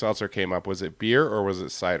when seltzer came up. Was it beer or was it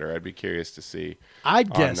cider? I'd be curious to see.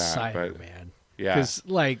 I'd guess cider, man. Yeah, because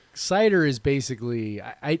like cider is basically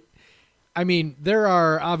I mean, there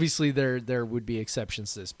would be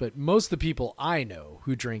exceptions to this, but most of the people I know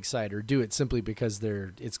who drink cider do it simply because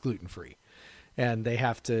it's gluten free, and they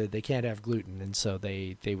can't have gluten, and so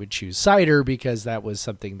they would choose cider because that was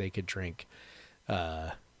something they could drink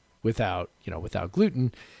without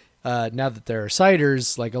gluten. Now that there are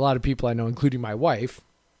ciders, like a lot of people I know, including my wife,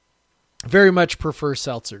 very much prefer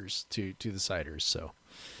seltzers to the ciders. So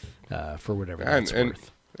for whatever that's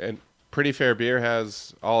worth. And Pretty Fair Beer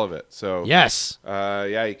has all of it. So yes,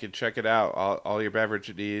 you can check it out. All your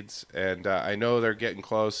beverage needs, and I know they're getting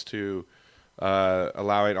close to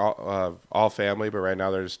allowing all family, but right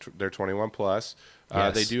now they're 21 plus.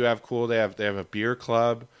 Yes. They do have They have a beer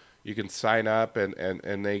club. You can sign up,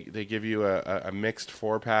 and they give you a mixed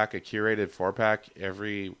 4-pack, a curated 4-pack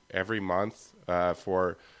every month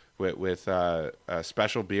with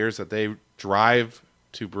special beers that they drive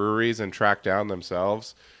to breweries and track down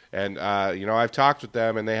themselves. And, I've talked with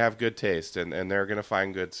them, and they have good taste, and they're going to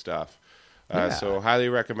find good stuff. So highly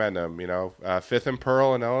recommend them. Fifth and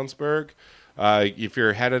Pearl in Ellensburg. If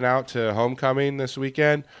you're heading out to homecoming this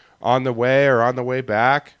weekend, on the way or on the way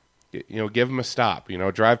back, give them a stop.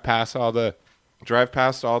 Drive past all the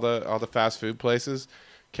fast food places,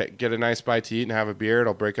 get a nice bite to eat and have a beer.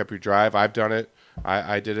 It'll break up your drive. I've done it.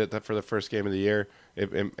 I did it for the first game of the year.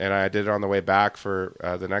 And I did it on the way back for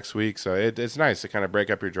the next week, so it's nice to kind of break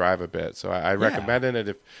up your drive a bit. So I recommend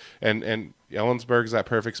it. And Ellensburg's that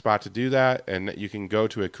perfect spot to do that, and you can go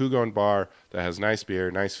to a Coug-owned bar that has nice beer,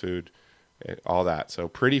 nice food, all that. So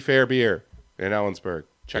Pretty Fair Beer in Ellensburg.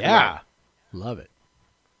 Check it out. Love it.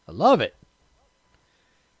 I love it.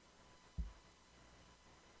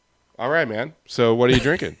 All right, man. So what are you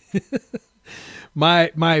drinking?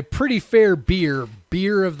 My Pretty Fair Beer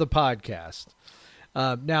of the podcast.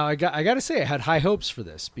 Now I got to say I had high hopes for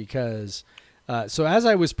this because so as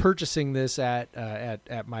I was purchasing this at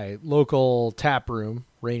my local tap room,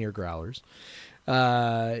 Rainier Growlers,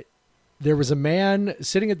 there was a man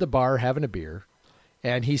sitting at the bar having a beer,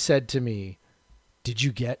 and he said to me, "Did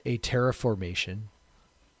you get a Terraformation?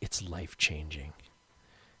 It's life-changing."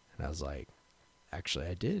 And I was like, "Actually,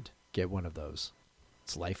 I did get one of those.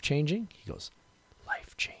 It's life-changing?" He goes,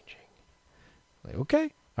 "Life-changing." Like,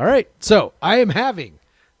 okay. All right, so I am having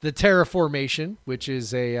the Terraformation, which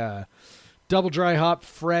is a double dry hop,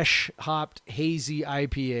 fresh hopped, hazy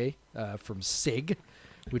IPA from SIG,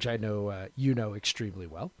 which I know you know extremely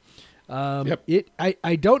well. Yep.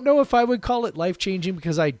 I don't know if I would call it life-changing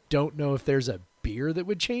because I don't know if there's a beer that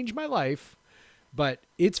would change my life, but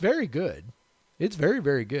it's very good. It's very,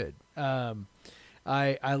 very good.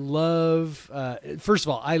 I love, first of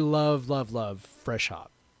all, I love fresh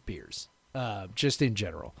hop beers. Just in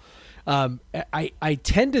general. I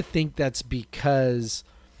tend to think that's because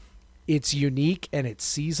it's unique and it's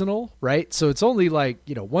seasonal, right? So it's only like,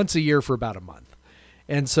 once a year for about a month.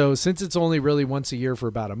 And so since it's only really once a year for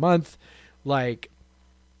about a month, like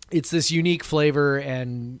it's this unique flavor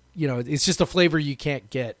and, it's just a flavor you can't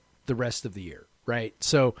get the rest of the year, right?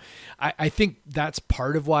 So I think that's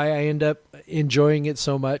part of why I end up enjoying it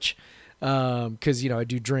so much. Cause I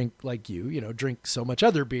do drink like drink so much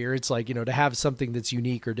other beer. It's like, to have something that's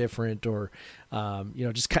unique or different or,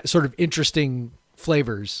 just sort of interesting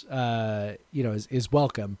flavors, is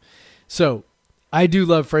welcome. So I do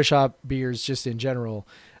love fresh hop beers just in general.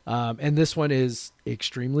 And this one is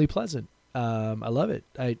extremely pleasant. I love it.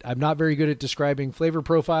 I'm not very good at describing flavor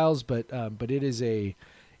profiles, but it is a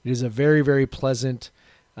very, very pleasant,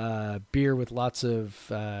 beer with lots of,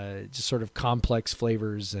 just sort of complex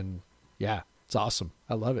flavors and, yeah, it's awesome.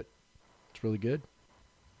 I love it. It's really good.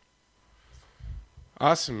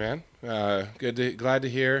 Awesome, man. Glad to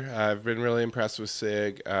hear. I've been really impressed with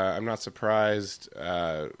SIG. I'm not surprised.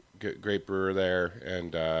 Great brewer there,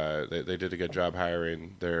 and they did a good job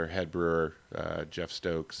hiring their head brewer, Jeff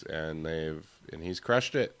Stokes, and he's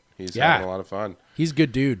crushed it. He's having a lot of fun. He's a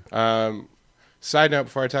good dude. Side note: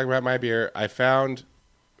 before I talk about my beer, I found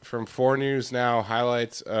from 4 News Now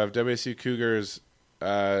highlights of WSU Cougars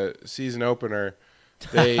season opener.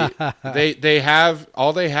 They have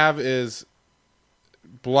all they have is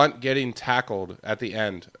Blunt getting tackled at the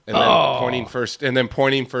end and then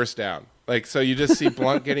pointing first down. Like, so you just see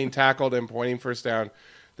Blunt getting tackled and pointing first down.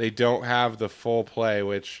 They don't have the full play,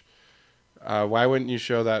 which why wouldn't you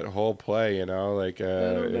show that whole play, you know, like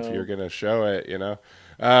if you're going to show it, you know?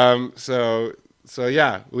 So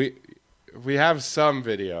yeah, we have some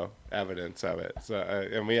video evidence of it. So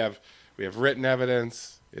and we have written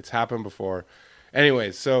evidence. It's happened before.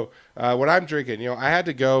 Anyways, so what I'm drinking, you know, I had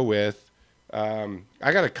to go with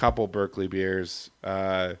I got a couple Berkeley beers.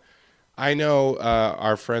 I know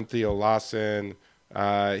our friend Theo Lawson,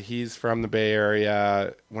 he's from the Bay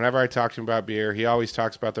Area. Whenever I talk to him about beer, he always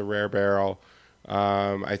talks about the Rare Barrel.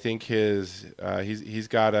 I think he's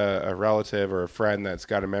got a relative or a friend that's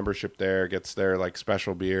got a membership there, gets their like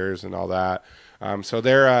special beers and all that. So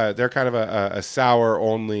they're kind of a sour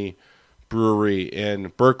only brewery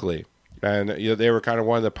in Berkeley. And you know, they were kind of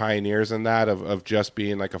one of the pioneers in that of just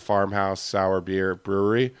being like a farmhouse sour beer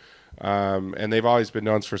brewery. And they've always been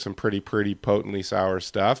known for some pretty potently sour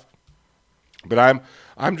stuff. But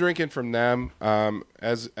I'm drinking from them.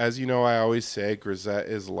 As you know, I always say Grisette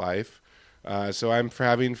is life. So I'm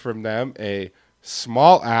having from them a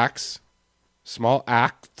Small Axe,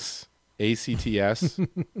 ACTS,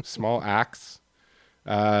 Small Axe,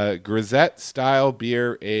 Grisette style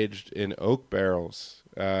beer aged in oak barrels.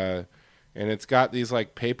 And it's got these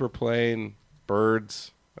like paper plane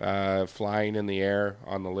birds flying in the air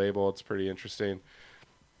on the label. It's pretty interesting.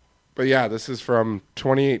 But yeah, this is from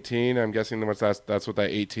 2018. I'm guessing that's what that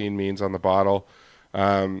 18 means on the bottle.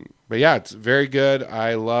 But yeah, it's very good.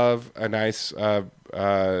 I love a nice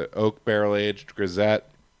oak barrel aged Grisette.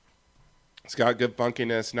 It's got good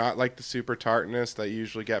funkiness, not like the super tartness that you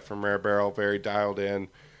usually get from Rare Barrel. Very dialed in,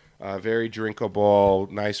 very drinkable,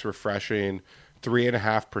 nice, refreshing.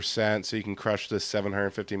 3.5%, so you can crush this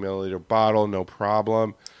 750 milliliter bottle, no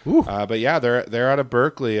problem. But yeah, they're out of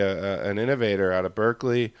Berkeley, an innovator out of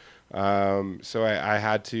Berkeley. So I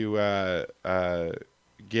had to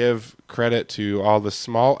give credit to all the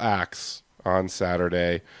small acts on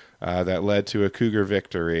Saturday that led to a Cougar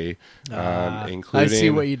victory, including. I see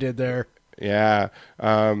what you did there. Yeah.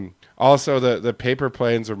 Also, the paper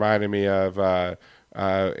planes reminded me of.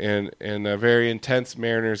 In a very intense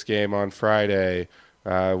Mariners game on Friday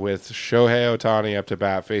with Shohei Ohtani up to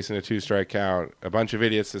bat facing a 2-strike count, a bunch of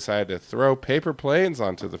idiots decided to throw paper planes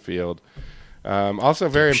onto the field. Also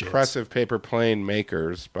very impressive paper plane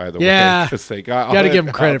makers, by the way. Because they got to give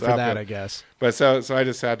them credit for that, I guess. But so I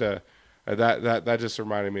just had to that just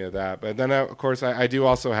reminded me of that. But then of course I do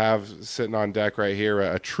also have sitting on deck right here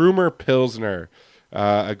a Trumer Pilsner,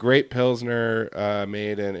 a great Pilsner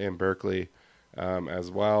made in Berkeley. As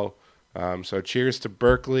well. So cheers to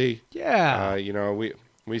Berkeley. Yeah. You know,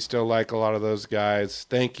 we still like a lot of those guys.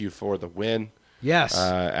 Thank you for the win. Yes.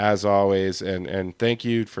 As always. And thank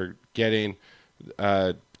you for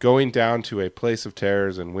going down to a place of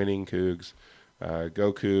terrors and winning Cougs.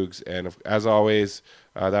 Go Cougs. And as always,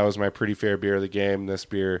 that was my Pretty Fair Beer of the Game. This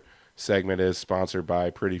beer segment is sponsored by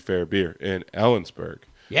Pretty Fair Beer in Ellensburg.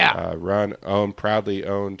 Yeah. Proudly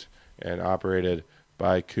owned and operated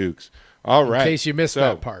by Cougs. All right. In case you missed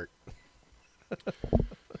that part.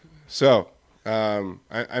 So,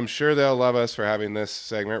 I'm sure they'll love us for having this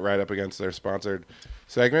segment right up against their sponsored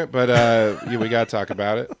segment, but we got to talk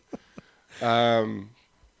about it.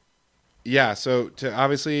 Yeah, so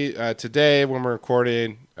obviously today when we're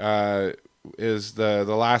recording is the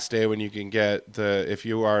last day when you can get if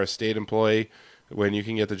you are a state employee, when you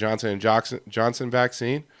can get the Johnson & Johnson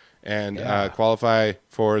vaccine. And qualify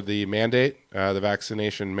for the mandate, the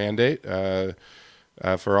vaccination mandate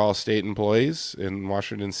for all state employees in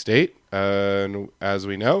Washington State. And as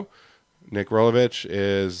we know, Nick Rolovich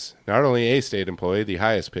is not only a state employee, the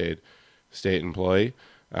highest paid state employee.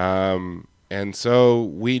 And so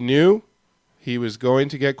we knew he was going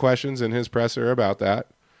to get questions in his presser about that.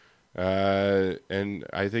 And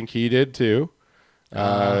I think he did too.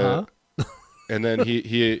 And then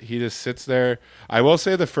he just sits there. I will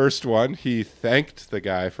say the first one, he thanked the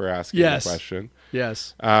guy for asking the question.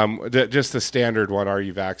 Yes. Just the standard one, are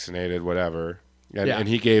you vaccinated, whatever. And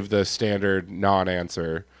he gave the standard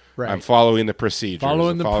non-answer. Right. I'm following the procedures.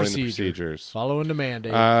 Following the procedures. Following the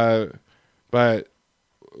mandate. But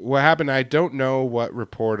what happened, I don't know what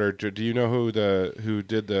reporter. Do you know who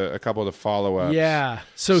did a couple of the follow-ups? Yeah.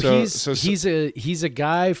 So he's a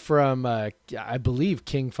guy from, I believe,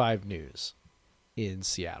 King 5 News in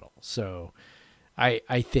Seattle. So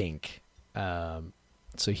I think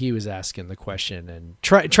So he was asking the question and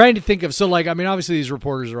trying to think of, so like, I mean, obviously these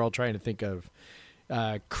reporters are all trying to think of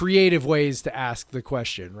creative ways to ask the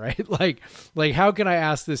question, right? like how can I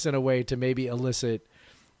ask this in a way to maybe elicit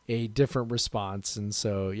a different response? And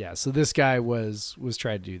so, so this guy was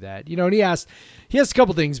trying to do that, and he asked a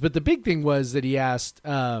couple things, but the big thing was that he asked,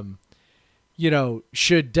 should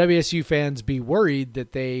WSU fans be worried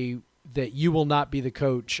that you will not be the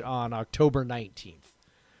coach on October 19th,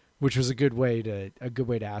 which was a good way to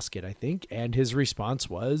ask it, I think. And his response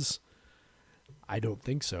was, I don't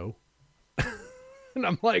think so. And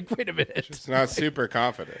I'm like, wait a minute. It's not super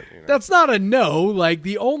confident. That's not a no. Like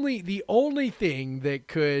the only thing that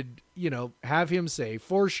could, have him say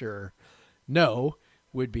for sure no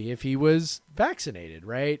would be if he was vaccinated,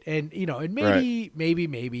 right? And and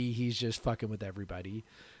maybe he's just fucking with everybody.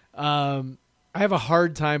 I have a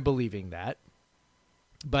hard time believing that.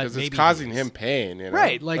 But because it's causing him pain,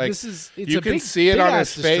 right? Like this is you can see it on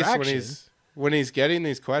his face when he's getting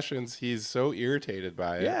these questions. He's so irritated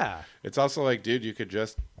by it. Yeah, it's also like, dude, you could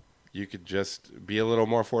just be a little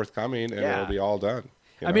more forthcoming, and it'll be all done.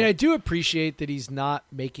 I mean, I do appreciate that he's not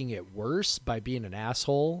making it worse by being an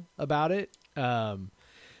asshole about it.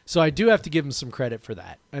 So I do have to give him some credit for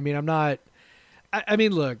that. I mean, I'm not. I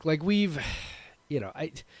mean, look, like we've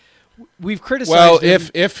criticized. Well, him.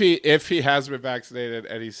 if he has been vaccinated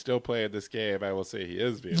and he's still playing this game, I will say he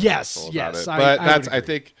is being yes. About it. But I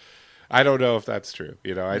think I don't know if that's true.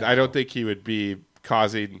 I don't think he would be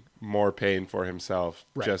causing more pain for himself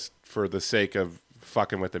just for the sake of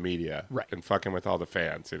fucking with the media and fucking with all the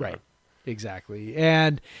fans. Right. Exactly.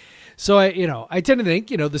 And so I tend to think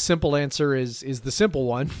the simple answer is the simple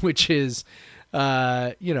one, which is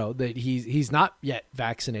that he's not yet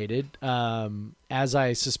vaccinated. As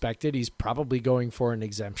I suspected, he's probably going for an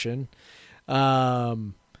exemption.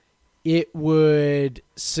 It would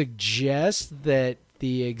suggest that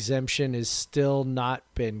the exemption is still not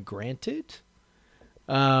been granted.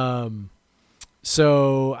 So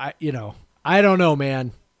I don't know,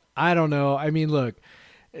 man. I don't know. I mean, look,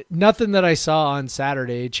 nothing that I saw on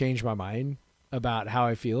Saturday changed my mind about how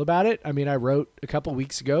I feel about it. I mean, I wrote a couple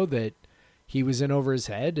weeks ago that he was in over his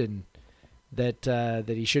head and that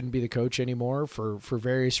he shouldn't be the coach anymore for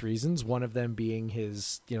various reasons. One of them being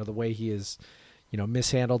his, the way he has,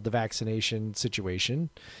 mishandled the vaccination situation.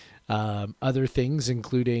 Other things,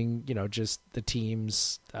 including, just the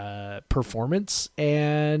team's performance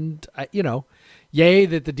and, yay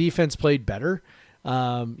that the defense played better.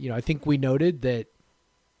 I think we noted that,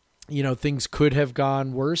 things could have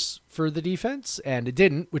gone worse for the defense and it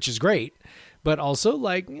didn't, which is great. But also,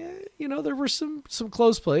 there were some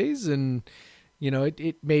close plays, and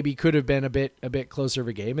it maybe could have been a bit closer of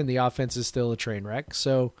a game, and the offense is still a train wreck.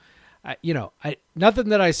 So, nothing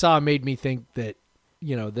that I saw made me think that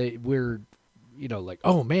we're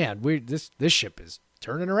oh man, this ship is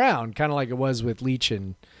turning around, kind of like it was with Leach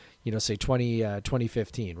in say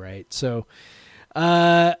 2015, right? So,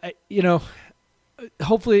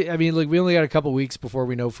 hopefully, I mean, we only got a couple weeks before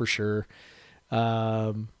we know for sure.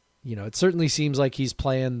 It certainly seems like he's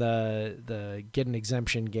playing the get an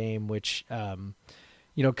exemption game, which,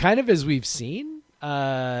 kind of as we've seen,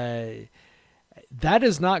 that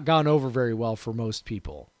has not gone over very well for most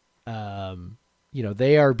people.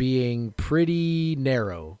 They are being pretty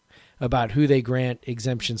narrow about who they grant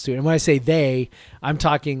exemptions to. And when I say they, I'm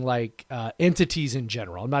talking like entities in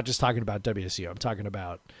general. I'm not just talking about WSU. I'm talking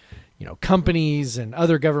about, companies and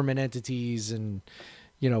other government entities and,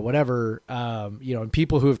 whatever, and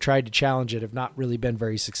people who have tried to challenge it have not really been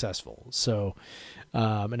very successful. So,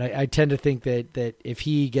 and I tend to think that if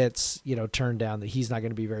he gets, turned down, that he's not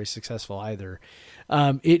going to be very successful either.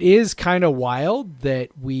 It is kind of wild that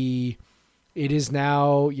it is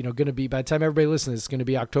now, going to be, by the time everybody listens, it's going to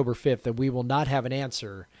be October 5th, and we will not have an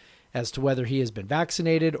answer as to whether he has been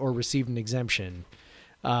vaccinated or received an exemption,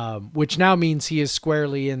 which now means he is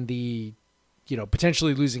squarely in the,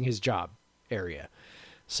 potentially losing his job area.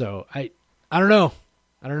 So I don't know.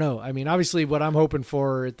 I mean, obviously what I'm hoping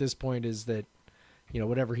for at this point is that,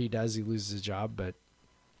 whatever he does, he loses his job, but,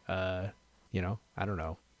 I don't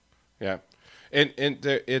know. Yeah. And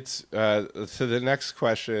it's, so the next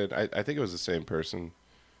question, I think it was the same person.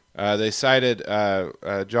 They cited,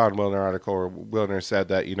 John Wilner article where Wilner said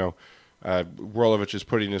that, Rolovich is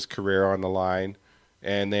putting his career on the line,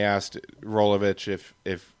 and they asked Rolovich if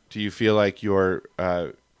do you feel like you're,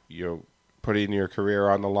 putting your career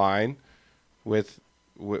on the line with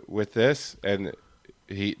this, and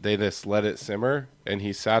they just let it simmer, and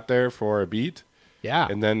he sat there for a beat,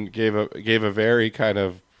 and then gave a very kind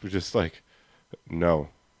of just like, no,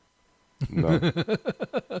 No.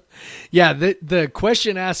 Yeah, the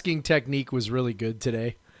question asking technique was really good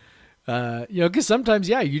today. Because sometimes,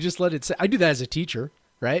 you just let it sit. I do that as a teacher,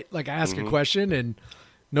 right? Like I ask a question and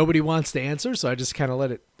nobody wants to answer, so I just kind of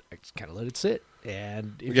let it sit.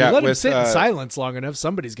 And if you let it sit in silence long enough,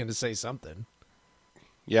 somebody's going to say something.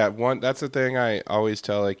 Yeah, that's the thing I always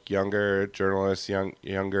tell like younger journalists,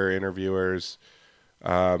 younger interviewers,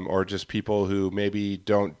 or just people who maybe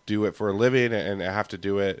don't do it for a living and have to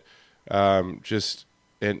do it. And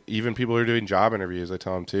even people who are doing job interviews, I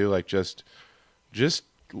tell them too, like just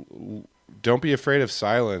don't be afraid of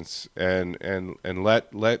silence and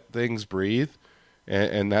let things breathe.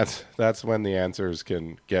 And that's when the answers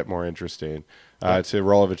can get more interesting. To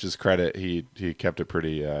Rolovich's credit, he kept it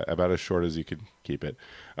pretty about as short as you could keep it.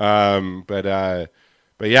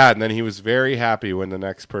 But yeah, and then he was very happy when the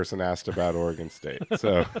next person asked about Oregon State.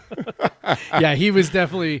 So yeah, he was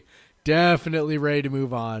definitely ready to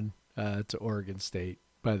move on to Oregon State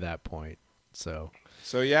by that point. So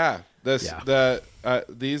yeah, these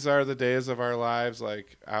are the days of our lives,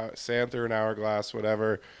 like sand through an hourglass,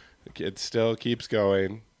 whatever. It still keeps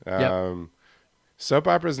going. Soap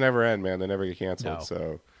operas never end, man. They never get canceled. No.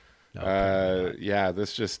 So, No,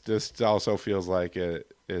 this also feels like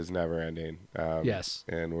it is never ending. Yes,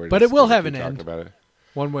 and but it will have an talking end about it.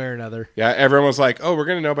 One way or another. Yeah, everyone was like, "Oh, we're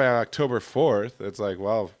gonna know by October 4th." It's like,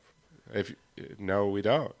 well, no, we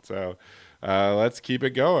don't. So, let's keep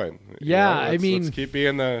it going. Yeah, let's keep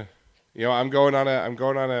being the. I'm going on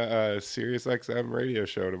a Sirius XM radio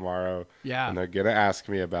show tomorrow. Yeah. And they're going to ask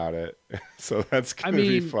me about it. So that's going to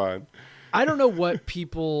be fun. I don't know what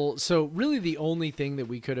people, so really the only thing that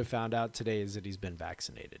we could have found out today is that he's been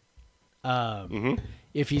vaccinated.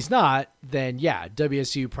 If he's not, then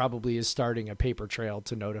WSU probably is starting a paper trail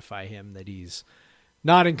to notify him that he's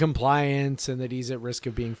not in compliance and that he's at risk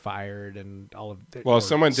of being fired and all of that. Well,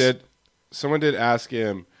 someone did ask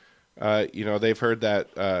him, they've heard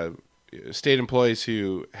that, state employees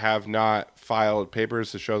who have not filed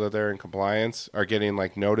papers to show that they're in compliance are getting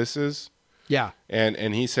like notices. Yeah.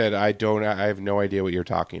 And he said, I have no idea what you're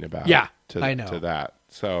talking about. Yeah, I know. To that.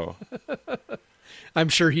 So I'm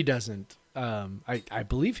sure he doesn't. I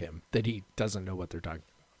believe him that he doesn't know what they're talking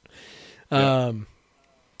about.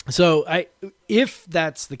 So if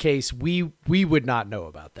that's the case, we would not know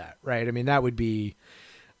about that. Right. I mean, that would be,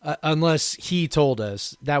 unless he told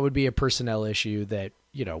us, that would be a personnel issue that,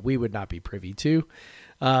 we would not be privy to.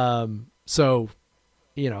 So,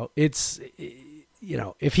 it's,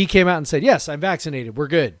 if he came out and said, yes, I'm vaccinated, we're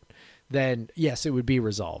good, then yes, it would be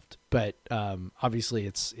resolved. But, obviously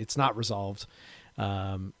it's not resolved.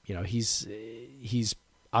 He's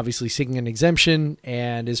obviously seeking an exemption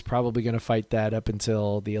and is probably going to fight that up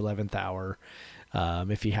until the 11th hour.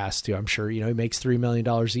 If he has to, I'm sure, he makes $3 million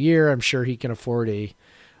a year. I'm sure he can afford a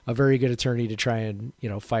very good attorney to try and,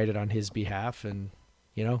 fight it on his behalf. And,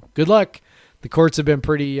 good luck. The courts have been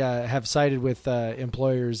have sided with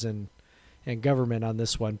employers and government on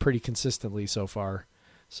this one pretty consistently so far.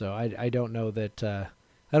 So I don't know that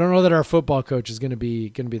our football coach is going to be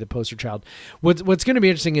the poster child. What's going to be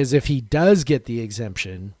interesting is if he does get the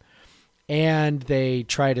exemption and they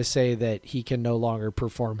try to say that he can no longer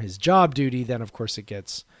perform his job duty, then of course it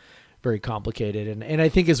gets very complicated. And I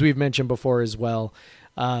think, as we've mentioned before as well,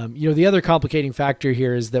 the other complicating factor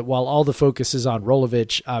here is that while all the focus is on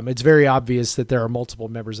Rolovich, it's very obvious that there are multiple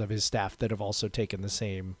members of his staff that have also taken the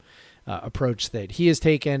same approach that he has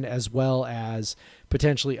taken, as well as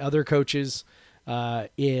potentially other coaches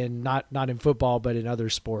in not in football, but in other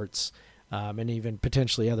sports, and even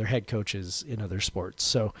potentially other head coaches in other sports.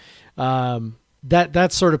 So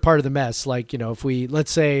that's sort of part of the mess. Like, if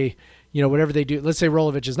let's say, whatever they do, let's say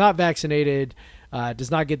Rolovich is not vaccinated,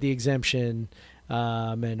 does not get the exemption,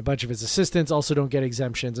 and a bunch of his assistants also don't get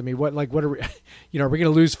exemptions. I mean, what are we, are we going to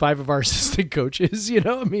lose 5 of our assistant coaches?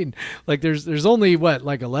 I mean, like there's only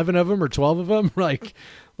 11 of them or 12 of them. Like,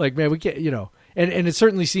 man, we can't, and it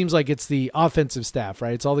certainly seems like it's the offensive staff,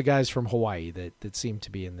 right? It's all the guys from Hawaii that seem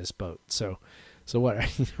to be in this boat. So what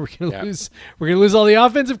we're going to lose? We're going to lose all the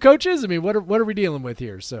offensive coaches. I mean, what are we dealing with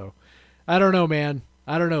here? So I don't know, man.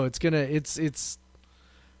 I don't know. I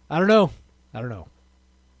don't know.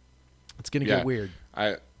 It's going to get weird.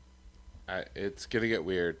 It's going to get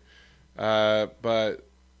weird. But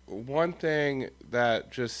one thing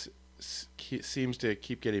that just seems to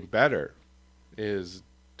keep getting better is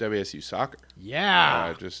WSU soccer.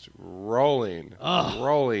 Yeah. Just rolling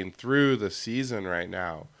through the season right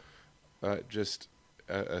now. Just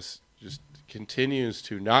continues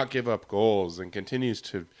to not give up goals and continues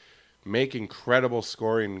to make incredible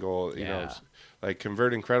scoring goals,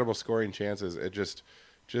 convert incredible scoring chances. It just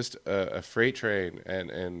a freight train,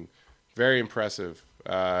 and very impressive.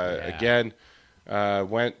 Again,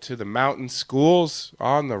 went to the mountain schools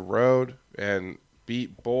on the road and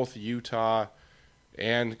beat both Utah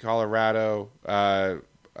and Colorado.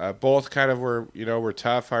 Both kind of were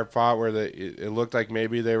tough, hard fought. Where it looked like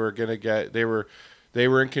maybe they were gonna get they were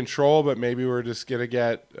in control, but maybe we're just gonna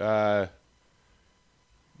get kind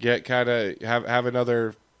of have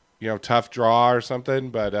another tough draw or something.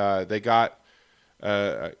 But they got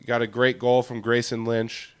a great goal from Grayson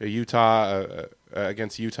Lynch,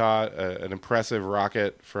 against Utah, an impressive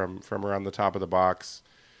rocket from around the top of the box,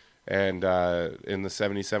 and in the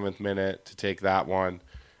 77th minute to take that one.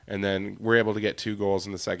 And then we're able to get 2 goals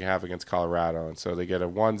in the second half against Colorado. And so they get a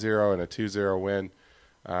 1-0 and a 2-0 win,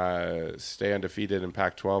 stay undefeated in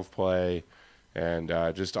Pac-12 play, and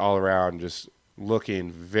just all around just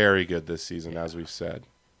looking very good this season, as we've said.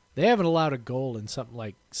 They haven't allowed a goal in something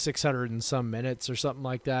like 600 and some minutes or something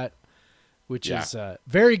like that, which is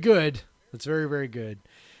very good. It's very, very good.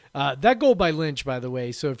 That goal by Lynch, by the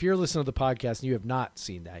way, so if you're listening to the podcast and you have not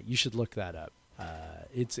seen that, you should look that up.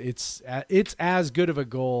 It's as good of a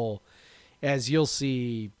goal as you'll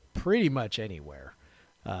see pretty much anywhere.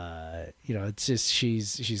 It's just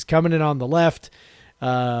she's coming in on the left,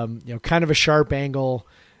 kind of a sharp angle,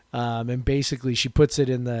 and basically she puts it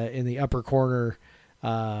in the upper corner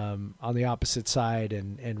on the opposite side,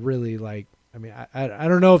 and really, like, I mean, I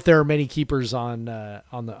don't know if there are many keepers on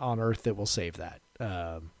earth that will save that.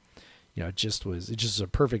 It just was a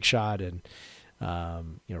perfect shot, and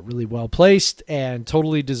really well placed and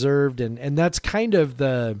totally deserved. And that's kind of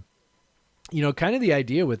the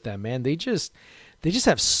idea with them, man. They just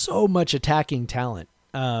have so much attacking talent.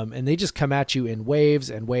 And they just come at you in waves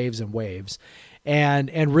and waves and waves.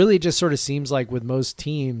 And really it just sort of seems like with most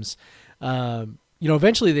teams,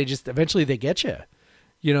 eventually they get you.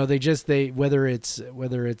 Whether it's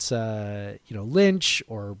Lynch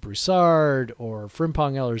or Broussard or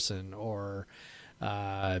Frimpong Ellerson or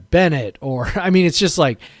Bennett, or it's just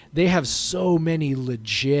like they have so many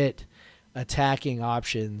legit attacking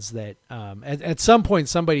options that at some point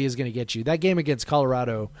somebody is going to get you. That game against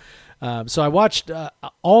Colorado, so I watched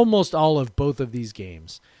almost all of both of these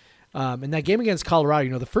games. In that game against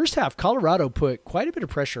Colorado, the first half Colorado put quite a bit of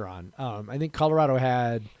pressure on. I think Colorado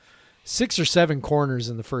had 6 or 7 corners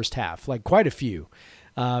in the first half, like quite a few.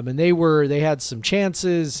 And they had some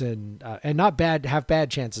chances and not bad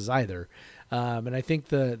chances either. And I think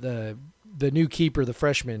the new keeper, the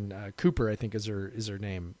freshman Cooper, I think is her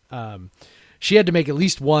name. She had to make at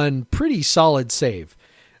least one pretty solid save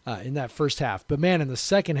in that first half. But man, in the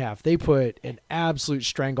second half, they put an absolute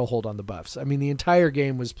stranglehold on the Buffs. I mean, the entire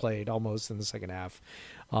game was played almost in the second half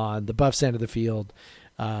on the Buffs end of the field.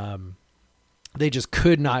 They just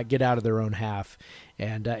could not get out of their own half,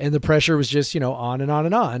 and the pressure was just on and on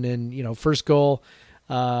and on. And first goal,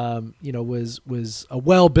 was a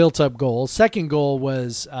well built up goal. Second goal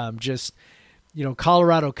was just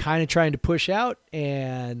Colorado kind of trying to push out,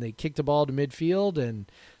 and they kicked the ball to midfield, and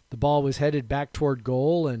the ball was headed back toward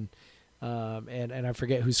goal, and I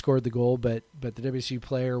forget who scored the goal, but the WSU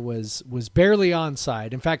player was barely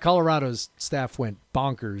onside. In fact, Colorado's staff went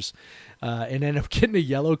bonkers and ended up getting a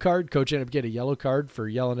yellow card. Coach ended up getting a yellow card for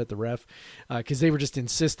yelling at the ref because they were just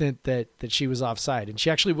insistent that she was offside, and she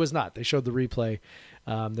actually was not. They showed the replay.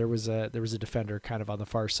 There was a defender kind of on the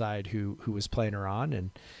far side who was playing her on,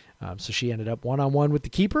 and so she ended up 1-on-1 with the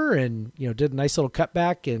keeper, and did a nice little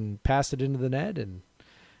cutback and passed it into the net, and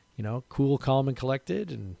cool, calm, and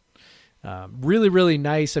collected, and really, really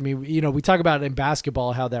nice. I mean, we talk about in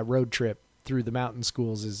basketball how that road trip through the mountain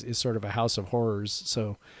schools is sort of a house of horrors.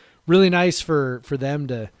 So really nice for them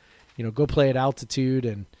to, go play at altitude,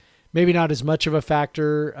 and maybe not as much of a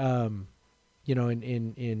factor,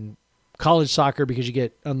 in college soccer because you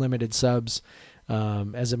get unlimited subs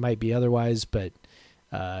as it might be otherwise. But,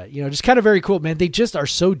 just kind of very cool, man. They just are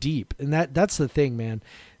so deep. And that's the thing, man.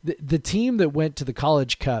 The team that went to the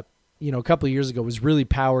College Cup, a couple of years ago was really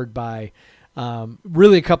powered by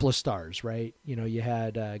really a couple of stars, right? You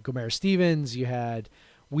had Gomera Stevens, you had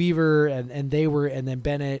Weaver, and then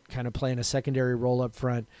Bennett kind of playing a secondary role up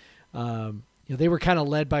front. They were kind of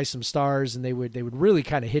led by some stars, and they would really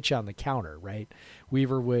kind of hit you on the counter, right?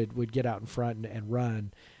 Weaver would get out in front and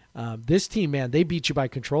run. This team, man, they beat you by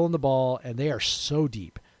controlling the ball, and they are so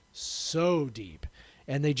deep.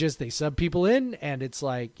 And they sub people in, and it's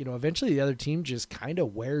like, eventually the other team just kind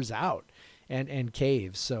of wears out and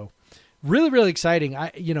caves. So really, really exciting.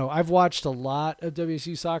 I've watched a lot of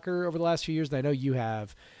WSU soccer over the last few years, and I know you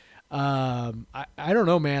have. I don't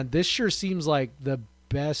know, man. This sure seems like the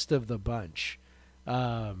best of the bunch.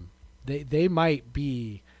 They might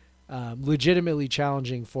be legitimately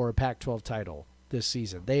challenging for a Pac-12 title this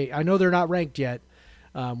season. I know they're not ranked yet,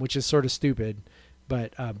 which is sort of stupid,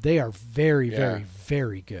 but they are very, very,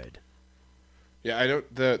 very good. Yeah, I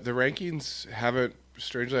don't. The rankings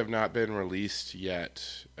strangely have not been released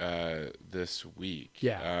yet this week.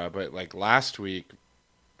 Yeah. But like last week,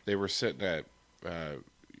 they were sitting at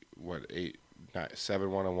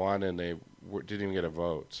 7-1-1, and they didn't even get a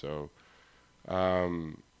vote. So, I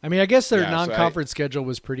mean, I guess their Yeah, so non-conference schedule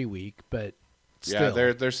was pretty weak, but still.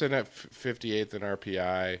 yeah, they're sitting at 58th in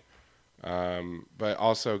RPI. But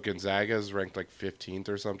also Gonzaga's ranked like 15th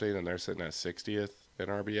or something, and they're sitting at 60th in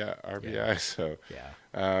RBI. Yeah. So Yeah.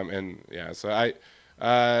 so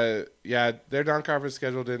their non-conference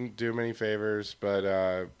schedule didn't do many favors,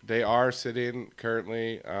 but they are sitting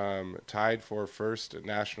currently tied for first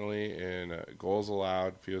nationally in goals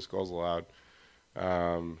allowed, fewest goals allowed,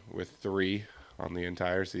 with 3 on the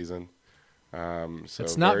entire season. So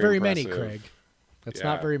That's not very many, impressive. Craig. That's Yeah.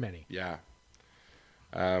 not very many. Yeah.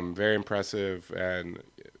 Very impressive, and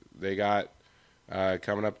they got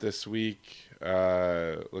coming up this week.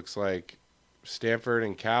 Looks like Stanford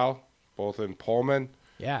and Cal, both in Pullman.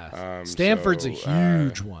 Yeah. Stanford's a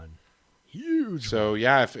huge one. Huge. So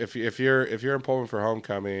yeah, if you're in Pullman for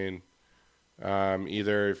homecoming,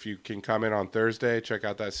 either if you can come in on Thursday, check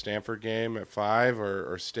out that Stanford game at 5,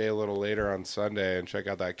 or stay a little later on Sunday and check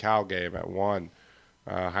out that Cal game at 1.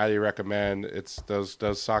 Highly recommend. It's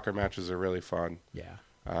those soccer matches are really fun. Yeah.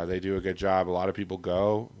 They do a good job. A lot of people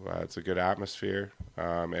go. It's a good atmosphere,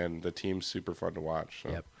 and the team's super fun to watch. So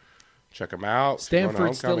Yep. check them out.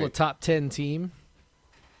 Stanford's still a top 10 team.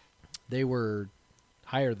 They were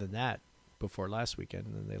higher than that before last weekend,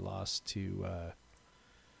 and then they lost to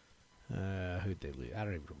who'd they lose? I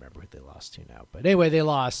don't even remember who they lost to now. But anyway, they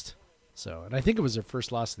lost. So, and I think it was their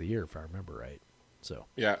first loss of the year, if I remember right. So,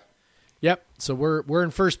 Yeah, yep. So we're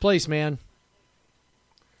in first place, man.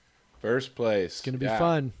 first place. It's gonna be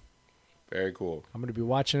fun. Very cool. I'm gonna be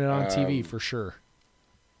watching it on TV for sure.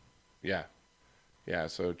 Yeah, yeah.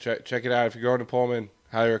 So check it out if you're going to Pullman.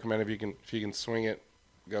 Highly recommend if you can swing it.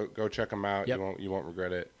 Go check them out. Yep. You won't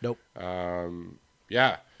regret it. Nope.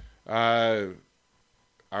 Yeah. Our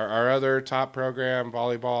other top program,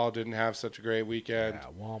 volleyball, didn't have such a great weekend. Yeah,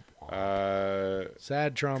 womp womp.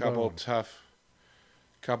 Sad trombone.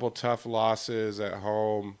 Couple tough losses at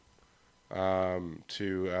home to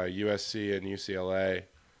USC and UCLA.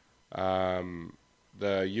 The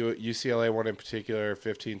UCLA one in particular,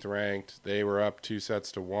 15th ranked. They were up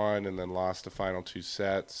 2-1 and then lost the final 2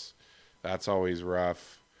 sets. That's always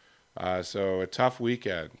rough. So a tough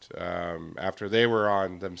weekend. After they were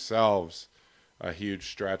on themselves a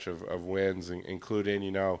huge stretch of wins,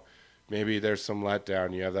 including, maybe there's some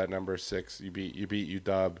letdown. You have that number 6. You beat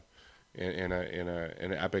UW in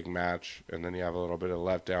an epic match, and then you have a little bit of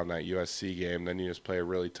letdown that USC game. Then you just play a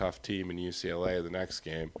really tough team in UCLA the next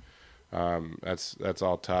game. That's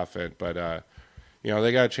all tough. But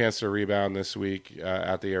they got a chance to rebound this week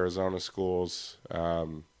at the Arizona schools.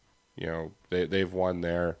 They've won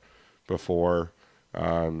there before,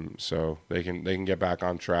 so they can get back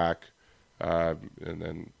on track. And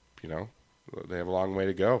then they have a long way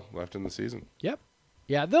to go left in the season. Yep.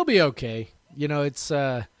 Yeah, they'll be okay. It's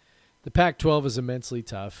the Pac-12 is immensely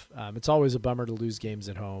tough. It's always a bummer to lose games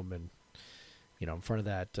at home, and in front of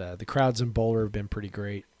that, the crowds in Boulder have been pretty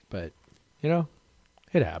great. But it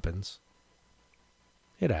happens.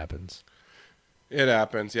 It happens. It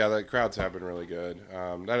happens. Yeah, the crowds have been really good.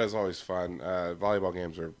 That is always fun. Volleyball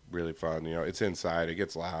games are really fun. It's inside. It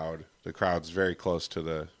gets loud. The crowd's very close to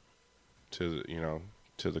the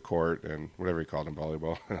court and whatever you call it in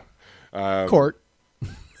volleyball. Court.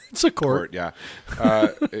 It's a court. Yeah.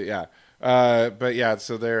 Yeah. But yeah,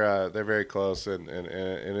 so they're very close and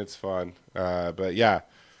it's fun. But yeah.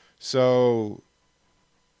 So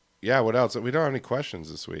yeah, what else? We don't have any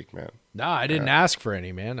questions this week, man. No, I didn't ask for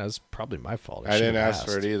any, man. That was probably my fault. I didn't ask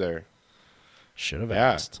for it either. Should have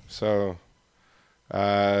asked. So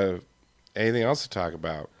anything else to talk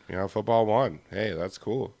about? Football won. Hey, that's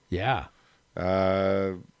cool. Yeah.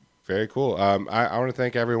 Very cool. I want to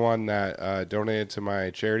thank everyone that donated to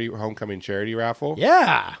my homecoming charity raffle.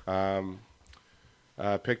 Yeah.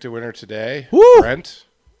 Picked a winner today. Woo! Brent,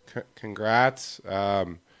 congrats.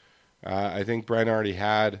 I think Brent already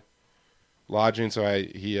had lodging, so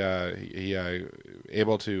he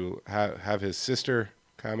able to have his sister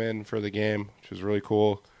come in for the game, which was really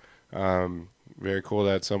cool. Very cool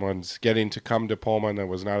that someone's getting to come to Pullman that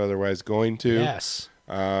was not otherwise going to. Yes.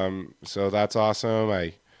 So that's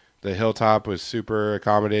awesome. The Hilltop was super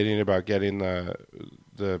accommodating about getting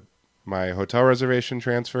my hotel reservation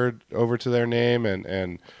transferred over to their name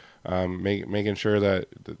and making sure that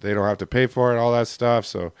they don't have to pay for it, all that stuff.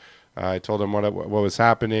 So I told them what was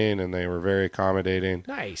happening, and they were very accommodating.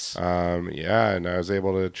 Nice. Yeah, and I was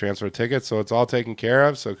able to transfer tickets, so it's all taken care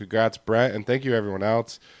of. So congrats, Brett, and thank you everyone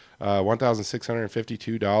else.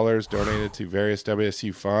 $1,652 donated to various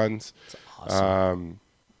WSU funds. That's awesome.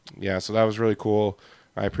 Yeah, so that was really cool.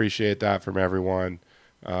 I appreciate that from everyone.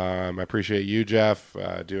 I appreciate you, Jeff,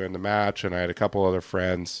 doing the match, and I had a couple other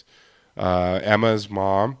friends. Emma's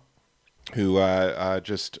mom, who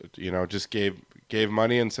just gave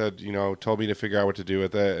money and said, told me to figure out what to do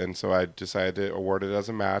with it, and so I decided to award it as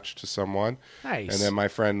a match to someone. Nice. And then my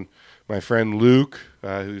friend Luke,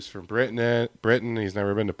 who's from Britain, he's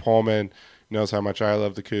never been to Pullman, knows how much I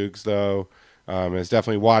love the Cougs, though. Has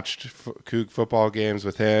definitely watched Coug football games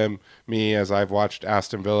with me, as I've watched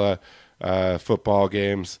Aston Villa football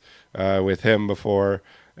games with him before.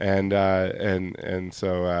 And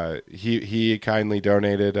so he kindly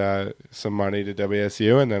donated some money to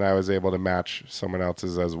WSU, and then I was able to match someone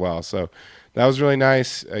else's as well. So that was really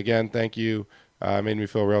nice. Again, thank you. Made me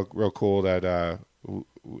feel real cool that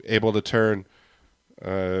able to turn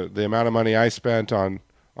the amount of money I spent on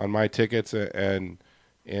my tickets and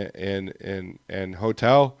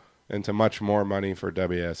hotel into much more money for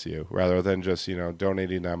WSU, rather than just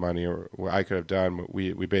donating that money. Or what I could have done,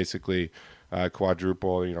 we basically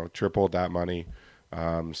quadruple, tripled that money.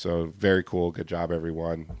 So very cool. Good job,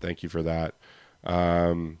 everyone. Thank you for that.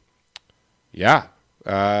 Yeah.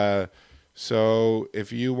 So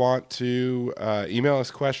if you want to email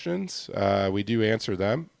us questions, we do answer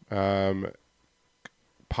them.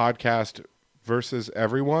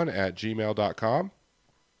 podcastversuseveryone@gmail.com.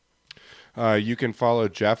 You can follow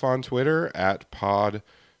Jeff on Twitter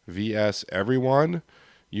 @podvseveryone.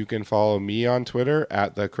 You can follow me on Twitter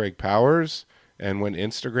 @theCraigPowers. And when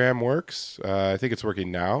Instagram works, I think it's working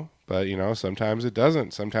now, but sometimes it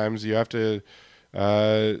doesn't. Sometimes you have to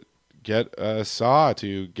get a saw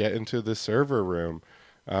to get into the server room.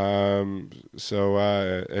 So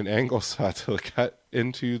an angle saw to cut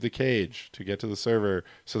into the cage to get to the server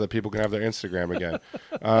so that people can have their Instagram again.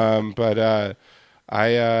 But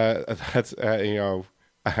that's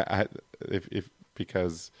if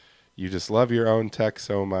because you just love your own tech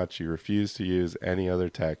so much, you refuse to use any other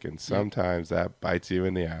tech, and sometimes that bites you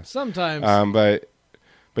in the ass. Sometimes. But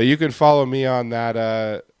you can follow me on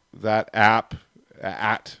that app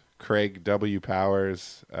 @Craig W.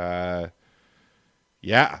 Powers. I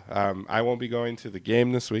won't be going to the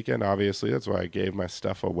game this weekend, obviously. That's why I gave my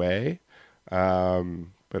stuff away.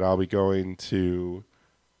 But I'll be going to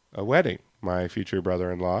a wedding. My future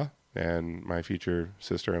brother-in-law and my future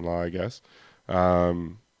sister-in-law, I guess,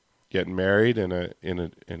 getting married in a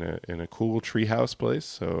cool treehouse place.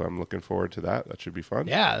 So I'm looking forward to that. That should be fun.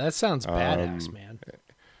 Yeah, that sounds badass, man.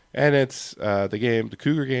 And it's the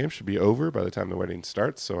Cougar game should be over by the time the wedding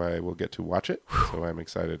starts, so I will get to watch it. So I'm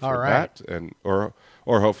excited for that, and or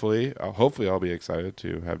hopefully I'll be excited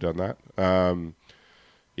to have done that.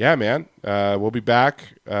 Yeah, man. We'll be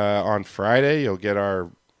back on Friday. You'll get our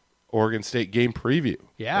Oregon State game preview.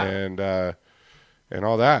 Yeah. And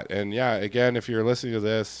all that. And yeah, again, if you're listening to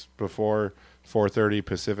this before 4:30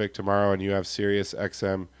 Pacific tomorrow and you have Sirius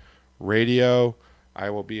XM radio, I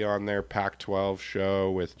will be on their Pac-12 show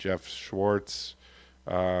with Jeff Schwartz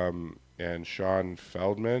and Sean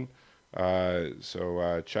Feldman.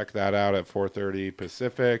 So check that out at 4:30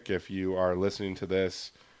 Pacific if you are listening to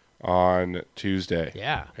this on Tuesday.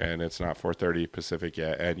 Yeah. And it's not 4:30 Pacific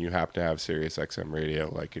yet, and you happen to have Sirius XM radio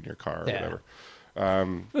like in your car or whatever.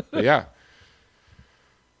 But yeah.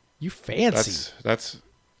 You fancy. That's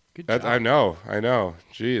good job. I know.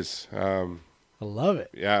 Jeez. I love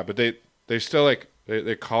it. Yeah, but they still like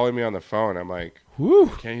they're calling me on the phone. I'm like,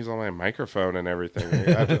 whoo, I can't use all my microphone and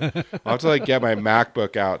everything. I'll have to like get my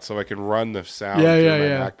MacBook out so I can run the sound through my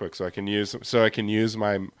MacBook so I can use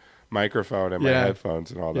my microphone and my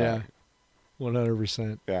headphones and all that.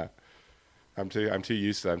 100%. Yeah. I'm too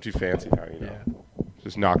used to that. I'm too fancy now, Yeah.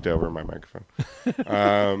 Just knocked over my microphone.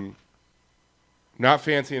 Not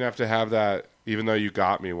fancy enough to have that, even though you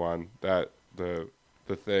got me one, that the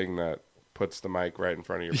thing that puts the mic right in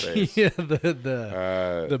front of your face. Yeah,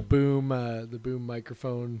 the boom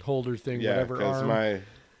microphone holder thing, whatever arm.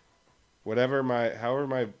 However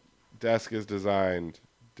my desk is designed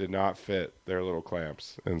did not fit their little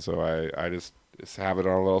clamps, and so I just have it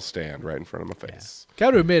on a little stand right in front of my face. Yeah.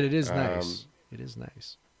 Got to admit, it is nice. It is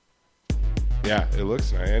nice. Yeah, it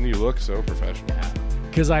looks nice, and you look so professional. Yeah,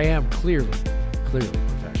 because I am clearly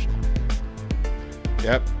professional.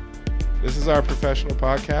 Yep. This is our professional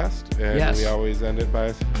podcast, and we always end it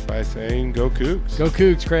by saying, "Go Cougs!" Go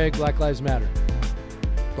Cougs, Craig. Black Lives Matter.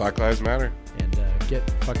 Black Lives Matter. And get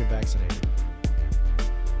fucking vaccinated.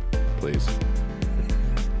 Please.